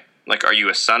Tampa Bay. Like, are you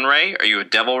a sun ray? Are you a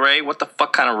devil ray? What the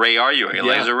fuck kind of ray are you? Are you a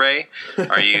laser ray?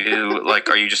 Are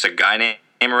you just a guy named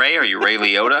Ray? Are you Ray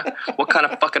Liotta? What kind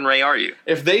of fucking Ray are you?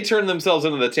 If they turn themselves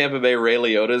into the Tampa Bay Ray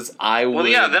Liotas, I would. Well,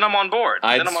 yeah, then I'm on board.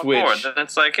 I'd switch. Then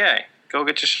it's like, hey, go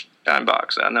get your shine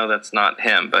box. I know that's not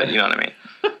him, but you know what I mean.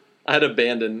 I'd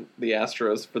abandon the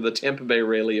Astros for the Tampa Bay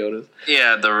Ray Liotas.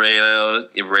 Yeah, the Ray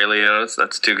Liotas.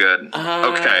 That's too good.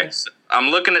 Okay. I'm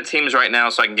looking at teams right now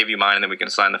so I can give you mine and then we can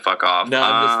sign the fuck off. No,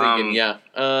 I'm just thinking, yeah.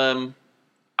 I'm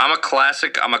a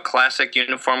classic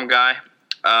uniform guy.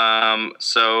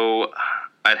 So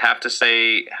I'd have to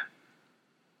say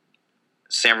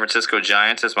San Francisco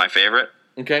Giants is my favorite.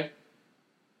 Okay.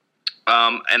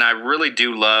 And I really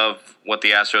do love what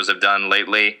the Astros have done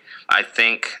lately. I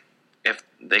think if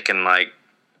they can, like,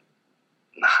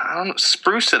 I don't know,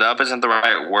 spruce it up isn't the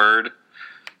right word.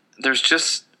 It's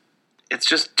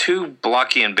just too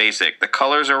blocky and basic. The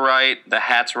colors are right. The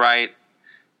hat's right.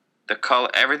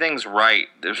 Everything's right.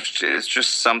 It's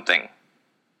just something.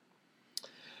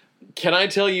 Can I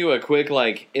tell you a quick,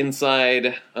 like, inside...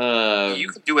 you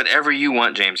can do whatever you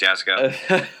want, James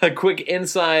Yasko. A quick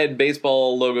inside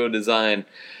baseball logo design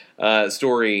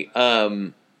story.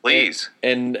 Please.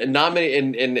 And not many...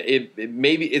 And it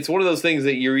maybe... It's one of those things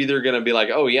that you're either going to be like,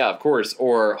 oh, yeah, of course,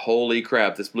 or holy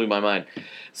crap, this blew my mind.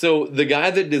 So the guy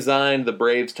that designed the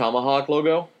Braves Tomahawk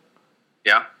logo...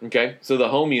 Yeah. Okay, so the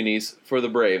home unis for the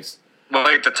Braves... Well,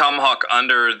 like the Tomahawk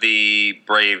under the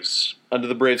Braves... Under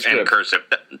the Braves script. And cursive.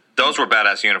 Those were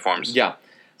badass uniforms. Yeah.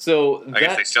 So I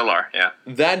guess they still are, yeah.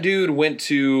 That dude went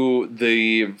to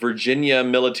the Virginia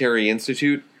Military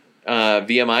Institute,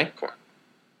 VMI. Cool.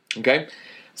 Okay?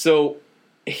 So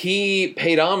he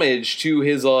paid homage to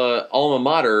his alma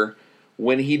mater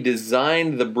when he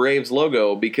designed the Braves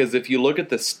logo, because if you look at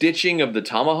the stitching of the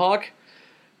Tomahawk,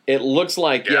 it looks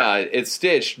like, yeah it's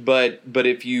stitched, but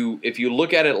if you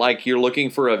look at it like you're looking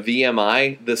for a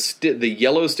VMI, the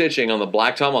yellow stitching on the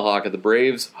black Tomahawk of the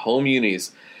Braves home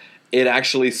unis, it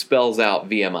actually spells out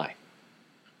VMI.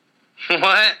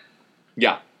 What?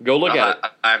 Yeah, go look at it.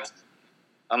 I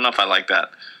don't know if I like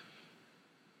that.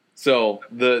 So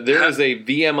there is a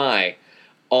VMI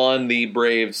on the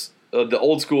Braves, the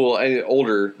old school,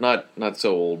 older, not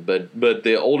so old, but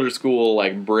the older school,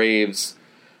 like, Braves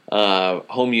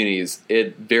home unis.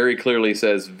 It very clearly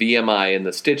says VMI in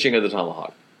the stitching of the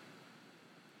Tomahawk.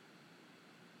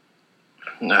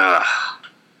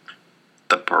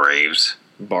 The Braves.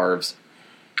 Barbs.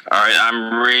 All right,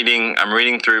 I'm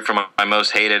reading through from my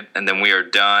most hated, and then we are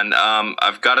done.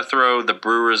 I've got to throw the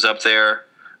Brewers up there.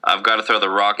 I've got to throw the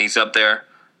Rockies up there.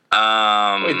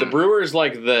 Wait, the Brewers,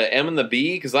 like the M and the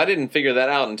B? Because I didn't figure that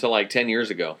out until like 10 years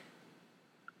ago.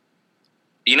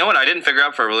 You know what I didn't figure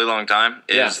out for a really long time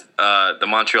is the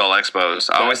Montreal Expos.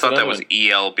 I always thought that was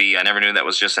ELB. I never knew that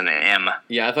was just an M.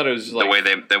 Yeah, I thought it was just like...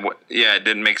 The way it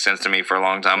didn't make sense to me for a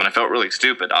long time, and I felt really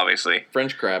stupid, obviously.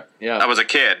 French crap, yeah. I was a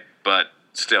kid, but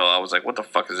still, I was like, what the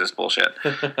fuck is this bullshit?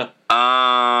 You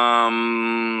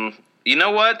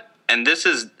know what? And this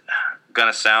is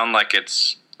going to sound like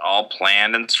it's all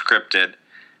planned and scripted.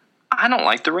 I don't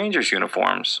like the Rangers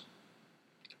uniforms.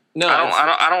 No,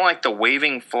 I don't like the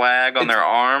waving flag on their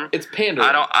arm. It's pandering.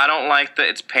 I don't like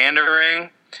it's pandering.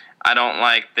 I don't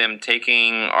like them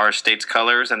taking our state's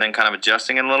colors and then kind of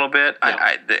adjusting it a little bit. No.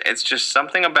 It's just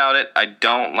something about it I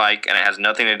don't like, and it has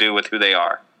nothing to do with who they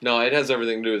are. No, it has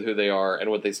everything to do with who they are and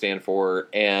what they stand for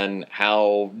and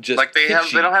how just like they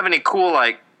don't have any cool,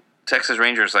 like, Texas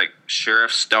Rangers, like,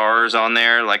 sheriff stars on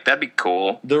there. Like, that'd be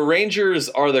cool. The Rangers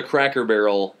are the Cracker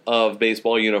Barrel of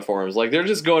baseball uniforms. Like, they're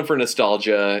just going for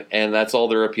nostalgia, and that's all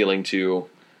they're appealing to.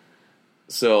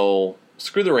 So,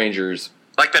 screw the Rangers.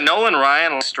 Like, the Nolan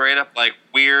Ryan, straight up, like,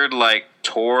 weird, like,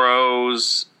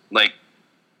 Toros, like,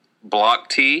 block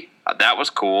tee. That was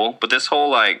cool. But this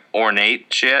whole, like,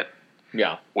 ornate shit.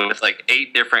 Yeah. With, like,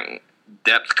 8 different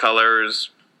depth colors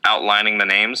outlining the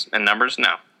names and numbers,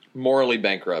 no. Morally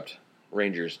bankrupt.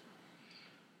 Rangers.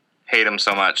 Hate them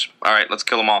so much. All right, let's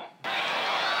kill them all.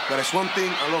 But there's one thing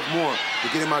I love more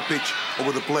than getting my pitch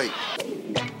over the plate.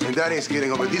 And that is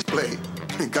getting over this plate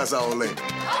in Casa Ole.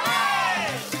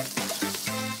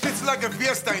 It's like a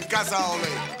fiesta in Casa Ole.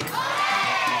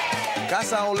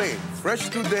 Casa Ole, fresh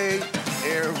today,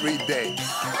 every day.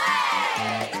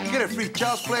 You get a free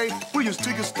child's play, we just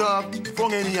take your stuff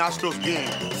from any Astros game.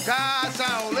 Casa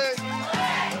Ole,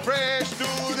 fresh today.